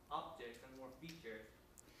objects and more features.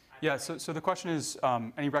 Yeah, so the question is,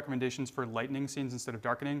 any recommendations for lightening scenes instead of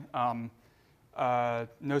darkening?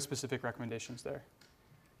 No specific recommendations there.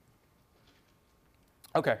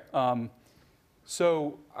 Okay,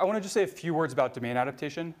 so I want to just say a few words about domain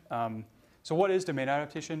adaptation. So what is domain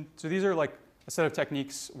adaptation? So these are like a set of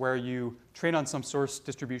techniques where you train on some source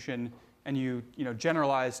distribution and you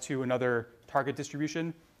generalize to another target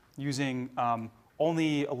distribution using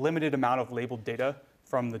only a limited amount of labeled data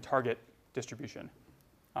from the target distribution.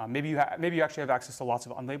 Maybe you actually have access to lots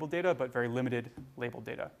of unlabeled data, but very limited labeled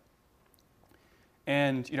data.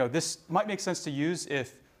 And this might make sense to use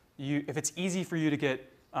if it's easy for you to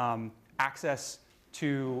get access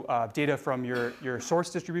to data from your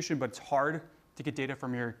source distribution, but it's hard to get data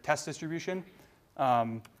from your test distribution.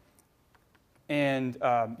 And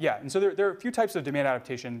so there are a few types of domain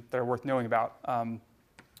adaptation that are worth knowing about.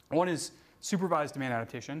 One is supervised domain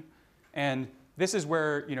adaptation, and this is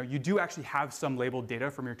where you do actually have some labeled data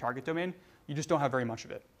from your target domain. You just don't have very much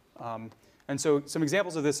of it. And so some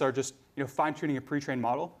examples of this are just fine-tuning a pre-trained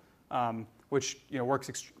model, which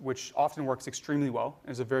often works extremely well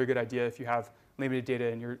and is a very good idea if you have limited data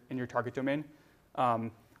in your target domain.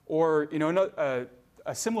 Or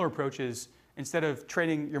a similar approach is instead of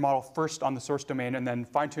training your model first on the source domain and then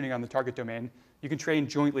fine-tuning on the target domain, you can train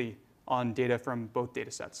jointly on data from both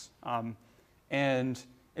data sets. And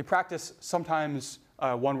in practice, sometimes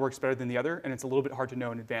one works better than the other, and it's a little bit hard to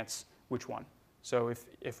know in advance which one. So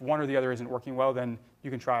if one or the other isn't working well, then you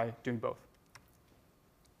can try doing both.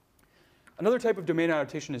 Another type of domain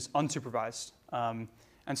adaptation is unsupervised. And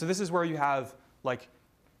so this is where you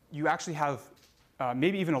actually have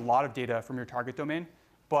maybe even a lot of data from your target domain,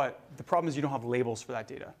 but the problem is you don't have labels for that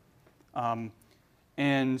data.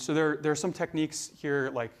 And so there are some techniques here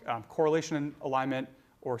like correlation alignment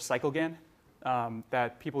or cycleGAN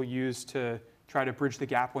that people use to try to bridge the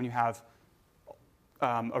gap when you have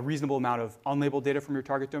a reasonable amount of unlabeled data from your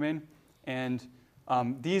target domain. And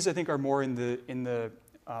these, I think, are more in the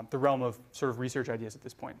realm of sort of research ideas at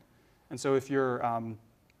this point. And so if you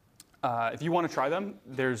want to try them,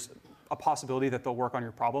 there's a possibility that they'll work on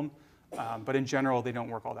your problem. But in general, they don't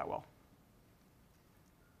work all that well.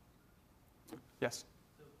 Yes?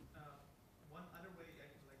 So one other way I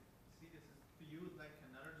can see this is to use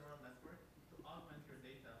another neural network to augment your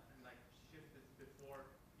data and shift it before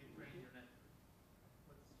you train your network.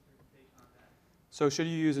 What's your take on that? So should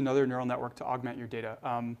you use another neural network to augment your data?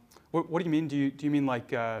 What do you mean? Do you mean like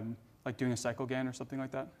doing a cycleGAN or something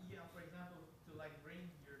like that? Yeah, for example, to bring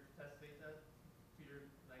your test data to your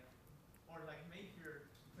or make your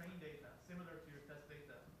train data similar to your test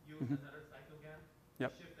data. Use another cycleGAN.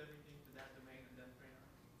 Yep. Shift everything to that domain and then train on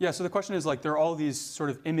it. Yeah. So the question is there are all these sort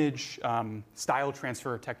of image style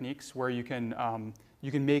transfer techniques where you can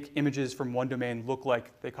make images from one domain look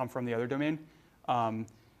like they come from the other domain.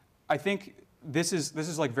 I think this is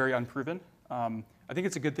very unproven. I think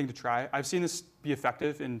it's a good thing to try. I've seen this be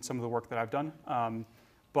effective in some of the work that I've done,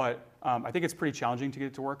 but I think it's pretty challenging to get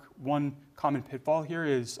it to work. One common pitfall here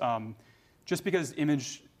is just because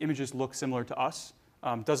images look similar to us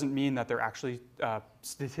doesn't mean that they're actually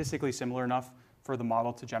statistically similar enough for the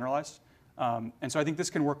model to generalize. And so I think this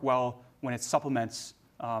can work well when it supplements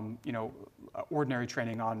ordinary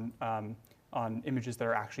training on images that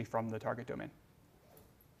are actually from the target domain.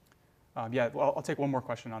 Yeah, well, I'll take one more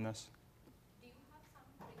question on this. Do you have some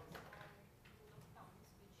tricks or rule of thumbs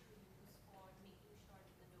which you use for making sure that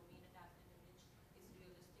the domain adapted image is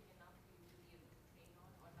realistic enough for you to be able to train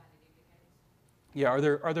on or validate against? Yeah,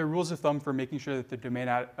 are there rules of thumb for making sure that the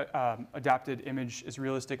domain adapted image is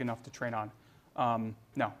realistic enough to train on?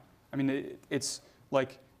 No. I mean, it's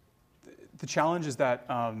like the challenge is that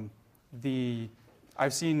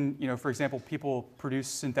I've seen, for example, people produce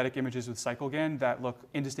synthetic images with CycleGAN that look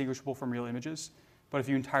indistinguishable from real images. But if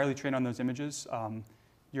you entirely train on those images,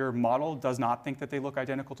 your model does not think that they look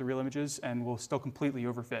identical to real images and will still completely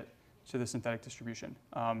overfit to the synthetic distribution.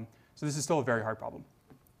 So this is still a very hard problem.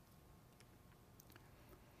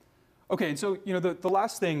 Okay, and so the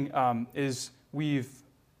last thing is we've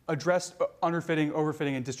addressed underfitting,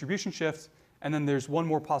 overfitting, and distribution shift. And then there's one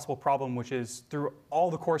more possible problem, which is through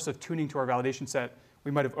all the course of tuning to our validation set,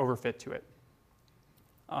 we might have overfit to it.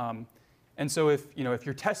 And so if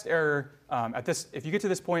your test error if you get to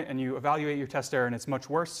this point and you evaluate your test error and it's much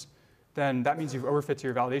worse, then that means you've overfit to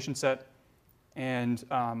your validation set. And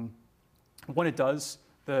when it does,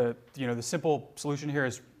 the simple solution here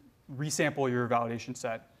is resample your validation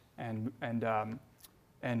set and kind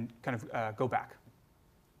of go back.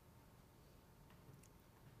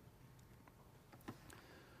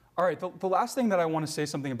 All right, the last thing that I want to say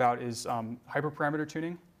something about is hyperparameter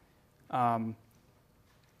tuning. And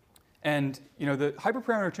the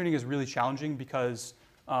hyperparameter tuning is really challenging because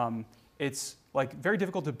it's like very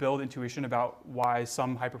difficult to build intuition about why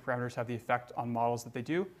some hyperparameters have the effect on models that they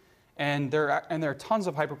do. And there are tons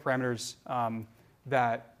of hyperparameters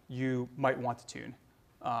that you might want to tune.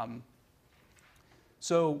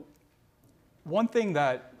 So one thing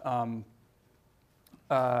that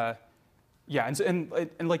yeah, and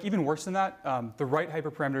like even worse than that, the right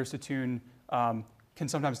hyperparameters to tune can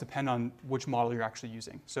sometimes depend on which model you're actually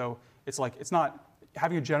using. So it's not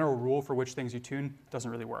having a general rule for which things you tune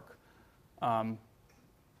doesn't really work.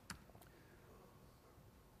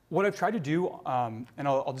 What I've tried to do, and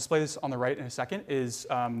I'll display this on the right in a second, is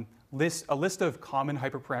a list of common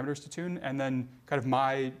hyperparameters to tune, and then kind of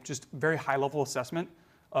my just very high-level assessment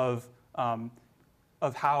of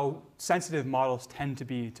how sensitive models tend to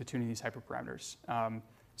be to tuning these hyperparameters.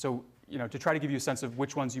 So to try to give you a sense of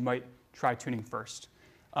which ones you might try tuning first.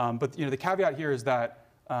 But the caveat here is that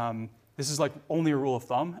this is like only a rule of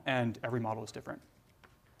thumb, and every model is different.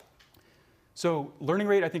 So learning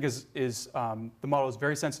rate, I think, is the model is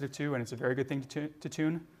very sensitive to, and it's a very good thing to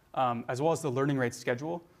tune, as well as the learning rate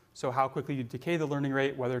schedule. So how quickly you decay the learning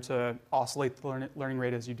rate, whether to oscillate the learning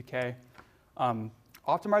rate as you decay.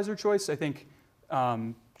 Optimizer choice, I think,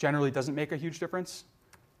 generally doesn't make a huge difference.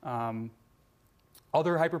 Other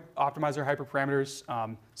optimizer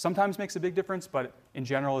hyperparameters sometimes makes a big difference, but in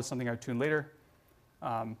general is something I would tune later.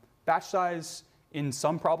 Batch size in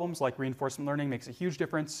some problems like reinforcement learning makes a huge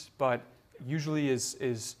difference, but usually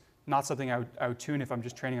is not something I would tune if I'm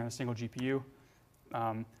just training on a single GPU.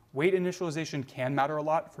 Weight initialization can matter a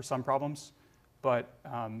lot for some problems, but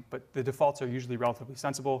the defaults are usually relatively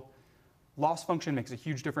sensible. Loss function makes a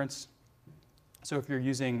huge difference. So if you're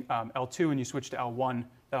using L2 and you switch to L1,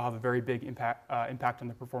 that'll have a very big impact on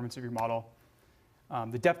the performance of your model.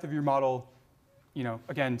 The depth of your model,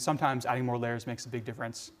 again, sometimes adding more layers makes a big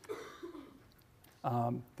difference.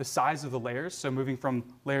 The size of the layers, so moving from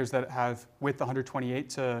layers that have width 128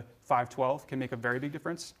 to 512 can make a very big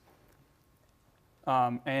difference.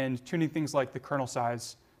 And tuning things like the kernel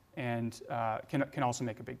size and can also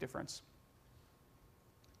make a big difference.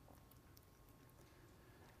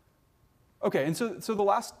 Okay, and so the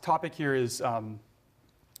last topic here is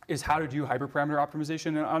how to do hyperparameter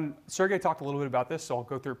optimization. And Sergey talked a little bit about this, so I'll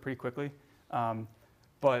go through it pretty quickly.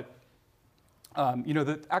 Actually,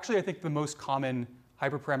 I think the most common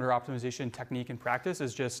hyperparameter optimization technique in practice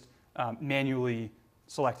is just manually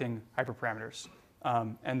selecting hyperparameters.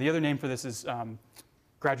 And the other name for this is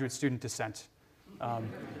graduate student descent,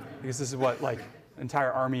 because this is what like an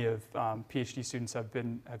entire army of PhD students have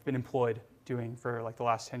been employed doing for like the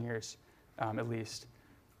last 10 years. At least.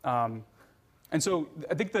 And so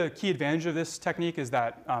I think the key advantage of this technique is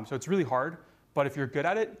that, so it's really hard, but if you're good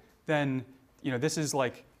at it, then this is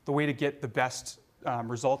like the way to get the best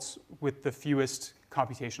results with the fewest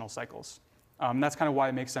computational cycles. That's kind of why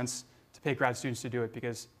it makes sense to pay grad students to do it,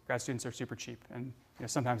 because grad students are super cheap, and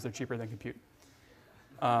sometimes they're cheaper than compute.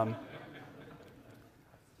 The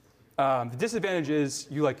disadvantage is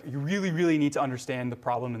you really, really need to understand the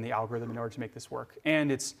problem and the algorithm in order to make this work,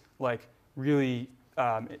 and it's like really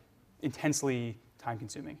intensely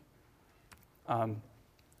time-consuming.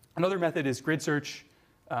 Another method is grid search.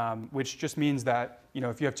 which just means that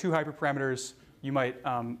if you have two hyperparameters, you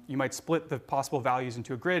might split the possible values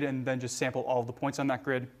into a grid and then just sample all of the points on that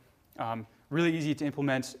grid. Really easy to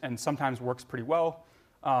implement and sometimes works pretty well,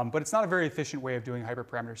 but it's not a very efficient way of doing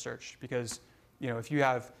hyperparameter search because if you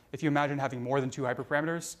imagine having more than two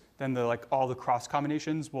hyperparameters, then all the cross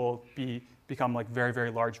combinations will become very,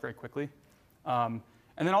 very large very quickly. And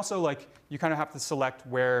then also you kind of have to select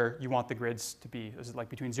where you want the grids to be. Is it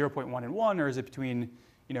between 0.1 and 1, or is it between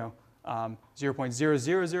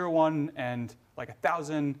 0.0001 and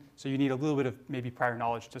 1,000? So you need a little bit of maybe prior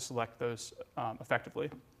knowledge to select those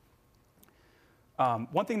effectively.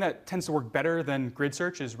 One thing that tends to work better than grid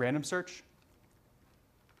search is random search.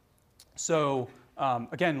 So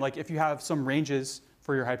again, if you have some ranges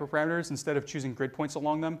for your hyperparameters, instead of choosing grid points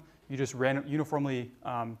along them, you just uniformly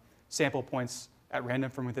sample points at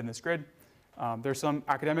random from within this grid. There's some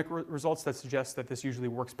academic results that suggest that this usually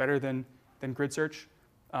works better than grid search.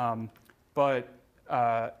 But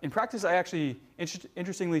in practice, I actually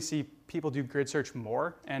interestingly see people do grid search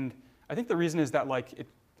more. And I think the reason is that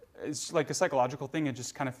it's like a psychological thing. It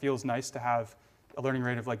just kind of feels nice to have a learning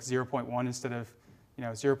rate of 0.1 instead of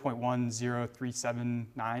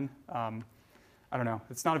 0.10379. I don't know.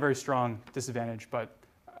 It's not a very strong disadvantage, but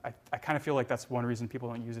I kind of feel like that's one reason people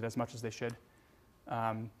don't use it as much as they should.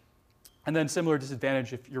 And then similar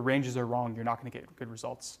disadvantage, if your ranges are wrong, you're not going to get good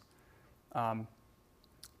results.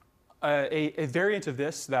 A variant of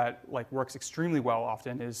this that works extremely well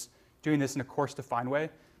often is doing this in a course-defined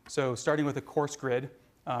way. So starting with a course grid,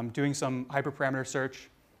 doing some hyperparameter search,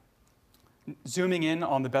 zooming in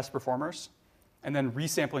on the best performers, and then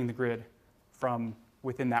resampling the grid from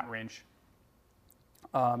within that range.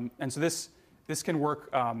 And so this can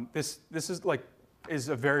work. This is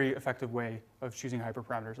a very effective way of choosing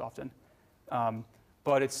hyperparameters often.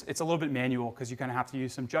 But it's a little bit manual because you kind of have to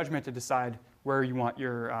use some judgment to decide where you want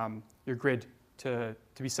your grid to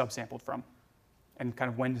be subsampled from and kind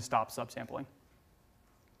of when to stop subsampling.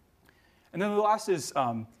 And then the last is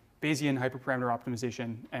Bayesian hyperparameter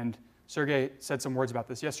optimization. And Sergey said some words about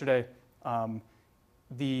this yesterday.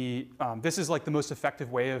 This is the most effective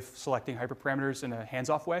way of selecting hyperparameters in a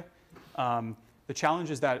hands-off way. The challenge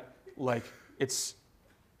is that it's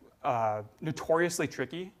notoriously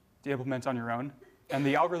tricky to implement on your own. And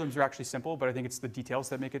the algorithms are actually simple, but I think it's the details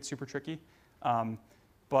that make it super tricky.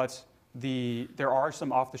 But there are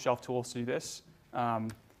some off-the-shelf tools to do this,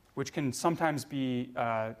 which can sometimes be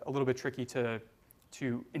a little bit tricky to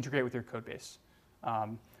integrate with your code base.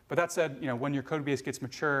 But that said, when your code base gets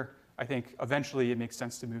mature, I think eventually it makes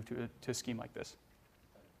sense to move to a scheme like this.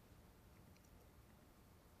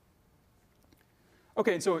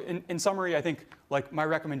 OK, so in summary, I think my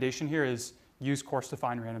recommendation here is use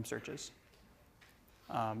course-defined random searches.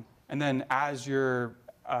 And then as your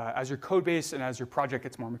code base and as your project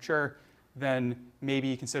gets more mature, then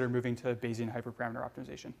maybe consider moving to Bayesian hyperparameter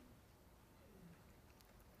optimization.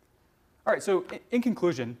 All right, so in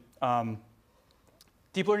conclusion,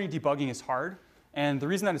 deep learning debugging is hard. And the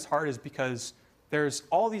reason that it's hard is because there's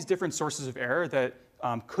all these different sources of error that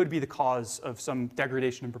could be the cause of some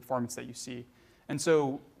degradation in performance that you see. And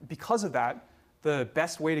so because of that, the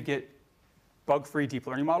best way to get bug-free deep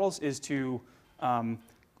learning models is to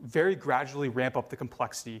very gradually ramp up the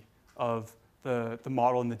complexity of the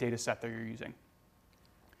model and the data set that you're using.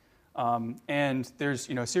 And there's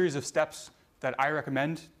a series of steps that I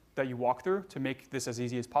recommend that you walk through to make this as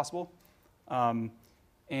easy as possible. And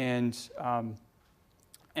I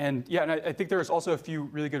think there's also a few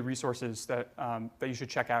really good resources that you should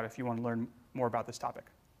check out if you want to learn more about this topic.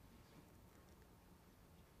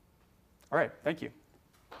 All right, thank you.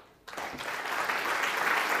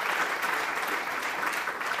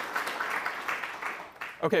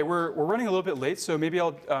 OK, we're running a little bit late, so maybe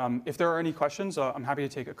if there are any questions, I'm happy to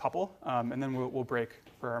take a couple, and then we'll break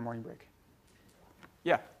for our morning break.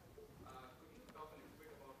 Yeah. Could you talk a little bit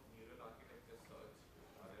about neural architecture search?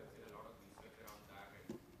 There's been a lot of research around that,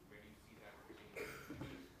 and where do you see that fitting?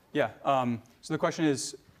 Yeah. So the question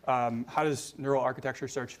is, how does neural architecture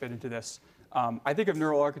search fit into this? I think of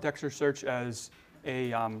neural architecture search as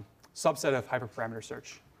a subset of hyperparameter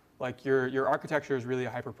search. Your architecture is really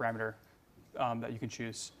a hyperparameter that you can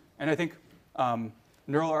choose. And I think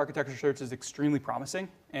neural architecture search is extremely promising.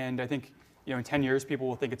 And I think in 10 years, people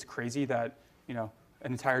will think it's crazy that an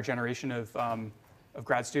entire generation of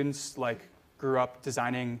grad students grew up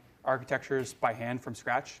designing architectures by hand from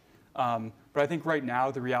scratch. But I think right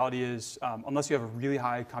now, the reality is, unless you have a really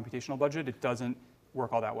high computational budget, it doesn't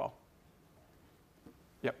work all that well.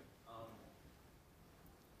 Yep.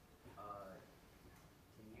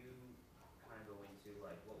 Can you kind of go into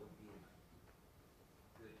what would be a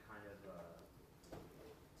good kind of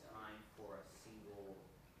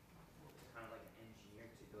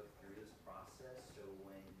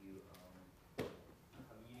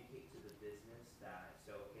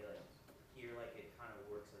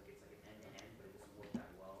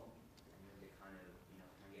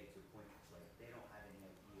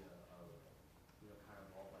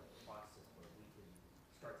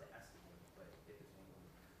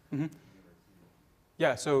Mm-hmm.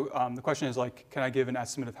 Yeah, so the question is like, can I give an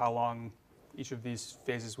estimate of how long each of these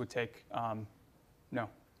phases would take? No.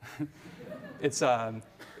 There's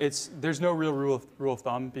no real rule of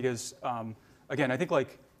thumb because, again, I think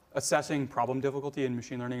like assessing problem difficulty in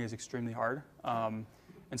machine learning is extremely hard. And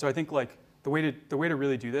so I think like the way to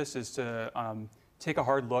really do this is to take a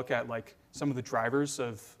hard look at like some of the drivers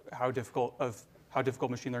of how difficult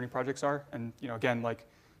machine learning projects are. And again, like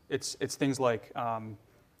it's things like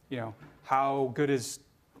how good is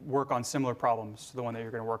work on similar problems to the one that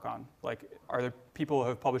you're going to work on? Like, are there people who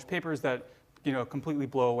have published papers that completely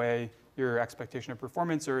blow away your expectation of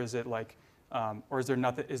performance, or is it like, or is there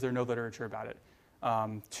nothing? Is there no literature about it?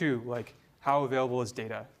 2, like, how available is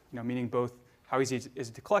data? Meaning both how easy is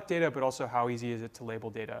it to collect data, but also how easy is it to label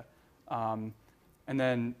data? And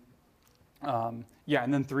then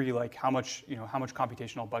 3, like, how much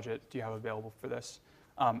computational budget do you have available for this?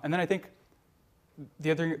 And then I think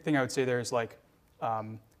the other thing I would say there is like,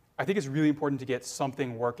 I think it's really important to get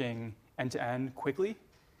something working end to end quickly,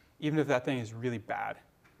 even if that thing is really bad.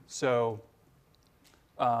 So,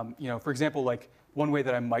 for example, like one way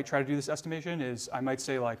that I might try to do this estimation is I might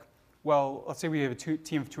say like, well, let's say we have a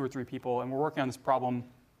team of 2 or 3 people and we're working on this problem.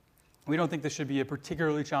 We don't think this should be a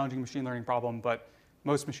particularly challenging machine learning problem, but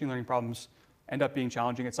most machine learning problems end up being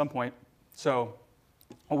challenging at some point. So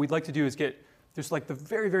what we'd like to do is get just like the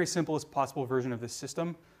very, very simplest possible version of this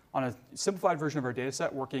system on a simplified version of our data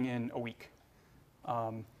set working in a week.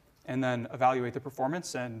 And then evaluate the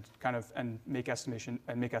performance and make estimates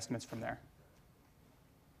from there.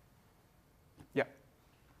 Yeah.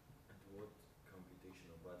 And what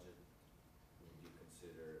computational budget would you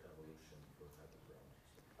consider evolution for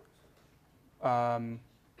hyperparameters?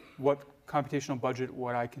 What computational budget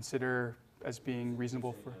would I consider as being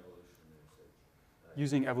reasonable for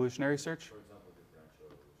using evolutionary search? For example,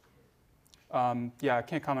 differential evolutionary. Yeah, I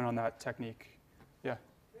can't comment on that technique. Yeah.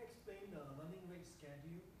 Can you explain the learning rate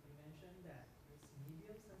schedule? You mentioned that it's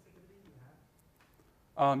medium sensitivity you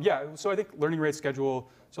have. Yeah, so I think learning rate schedule,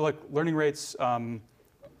 so like learning rates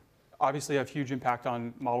obviously have huge impact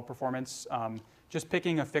on model performance. Just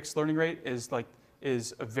picking a fixed learning rate is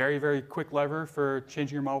a very, very quick lever for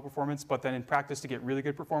changing your model performance, but then in practice to get really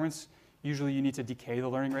good performance, usually you need to decay the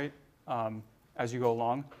learning rate as you go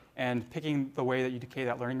along. And picking the way that you decay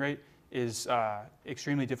that learning rate is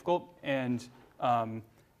extremely difficult, and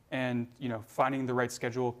finding the right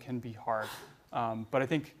schedule can be hard. But I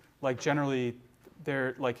think like generally,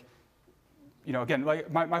 they're like, again,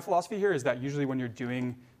 like my philosophy here is that usually when you're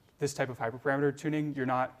doing this type of hyperparameter tuning, you're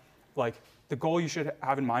not like, the goal you should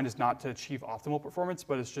have in mind is not to achieve optimal performance,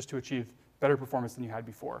 but it's just to achieve better performance than you had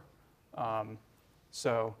before.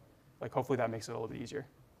 So like hopefully that makes it a little bit easier.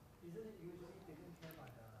 Isn't it usually taken care by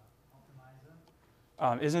the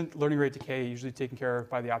optimizer? Isn't learning rate decay usually taken care of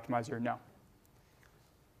by the optimizer? No.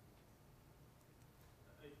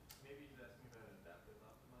 Maybe he's asking about an adaptive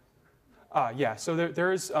optimizer? Yeah, so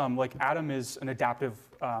there is, like Atom is an adaptive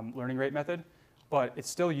learning rate method, but it's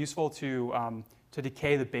still useful to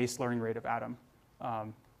decay the base learning rate of Atom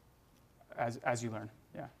as you learn,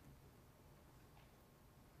 yeah.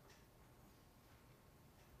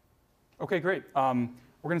 Okay, great.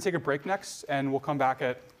 We're gonna take a break next, and we'll come back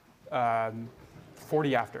at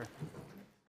 40 after.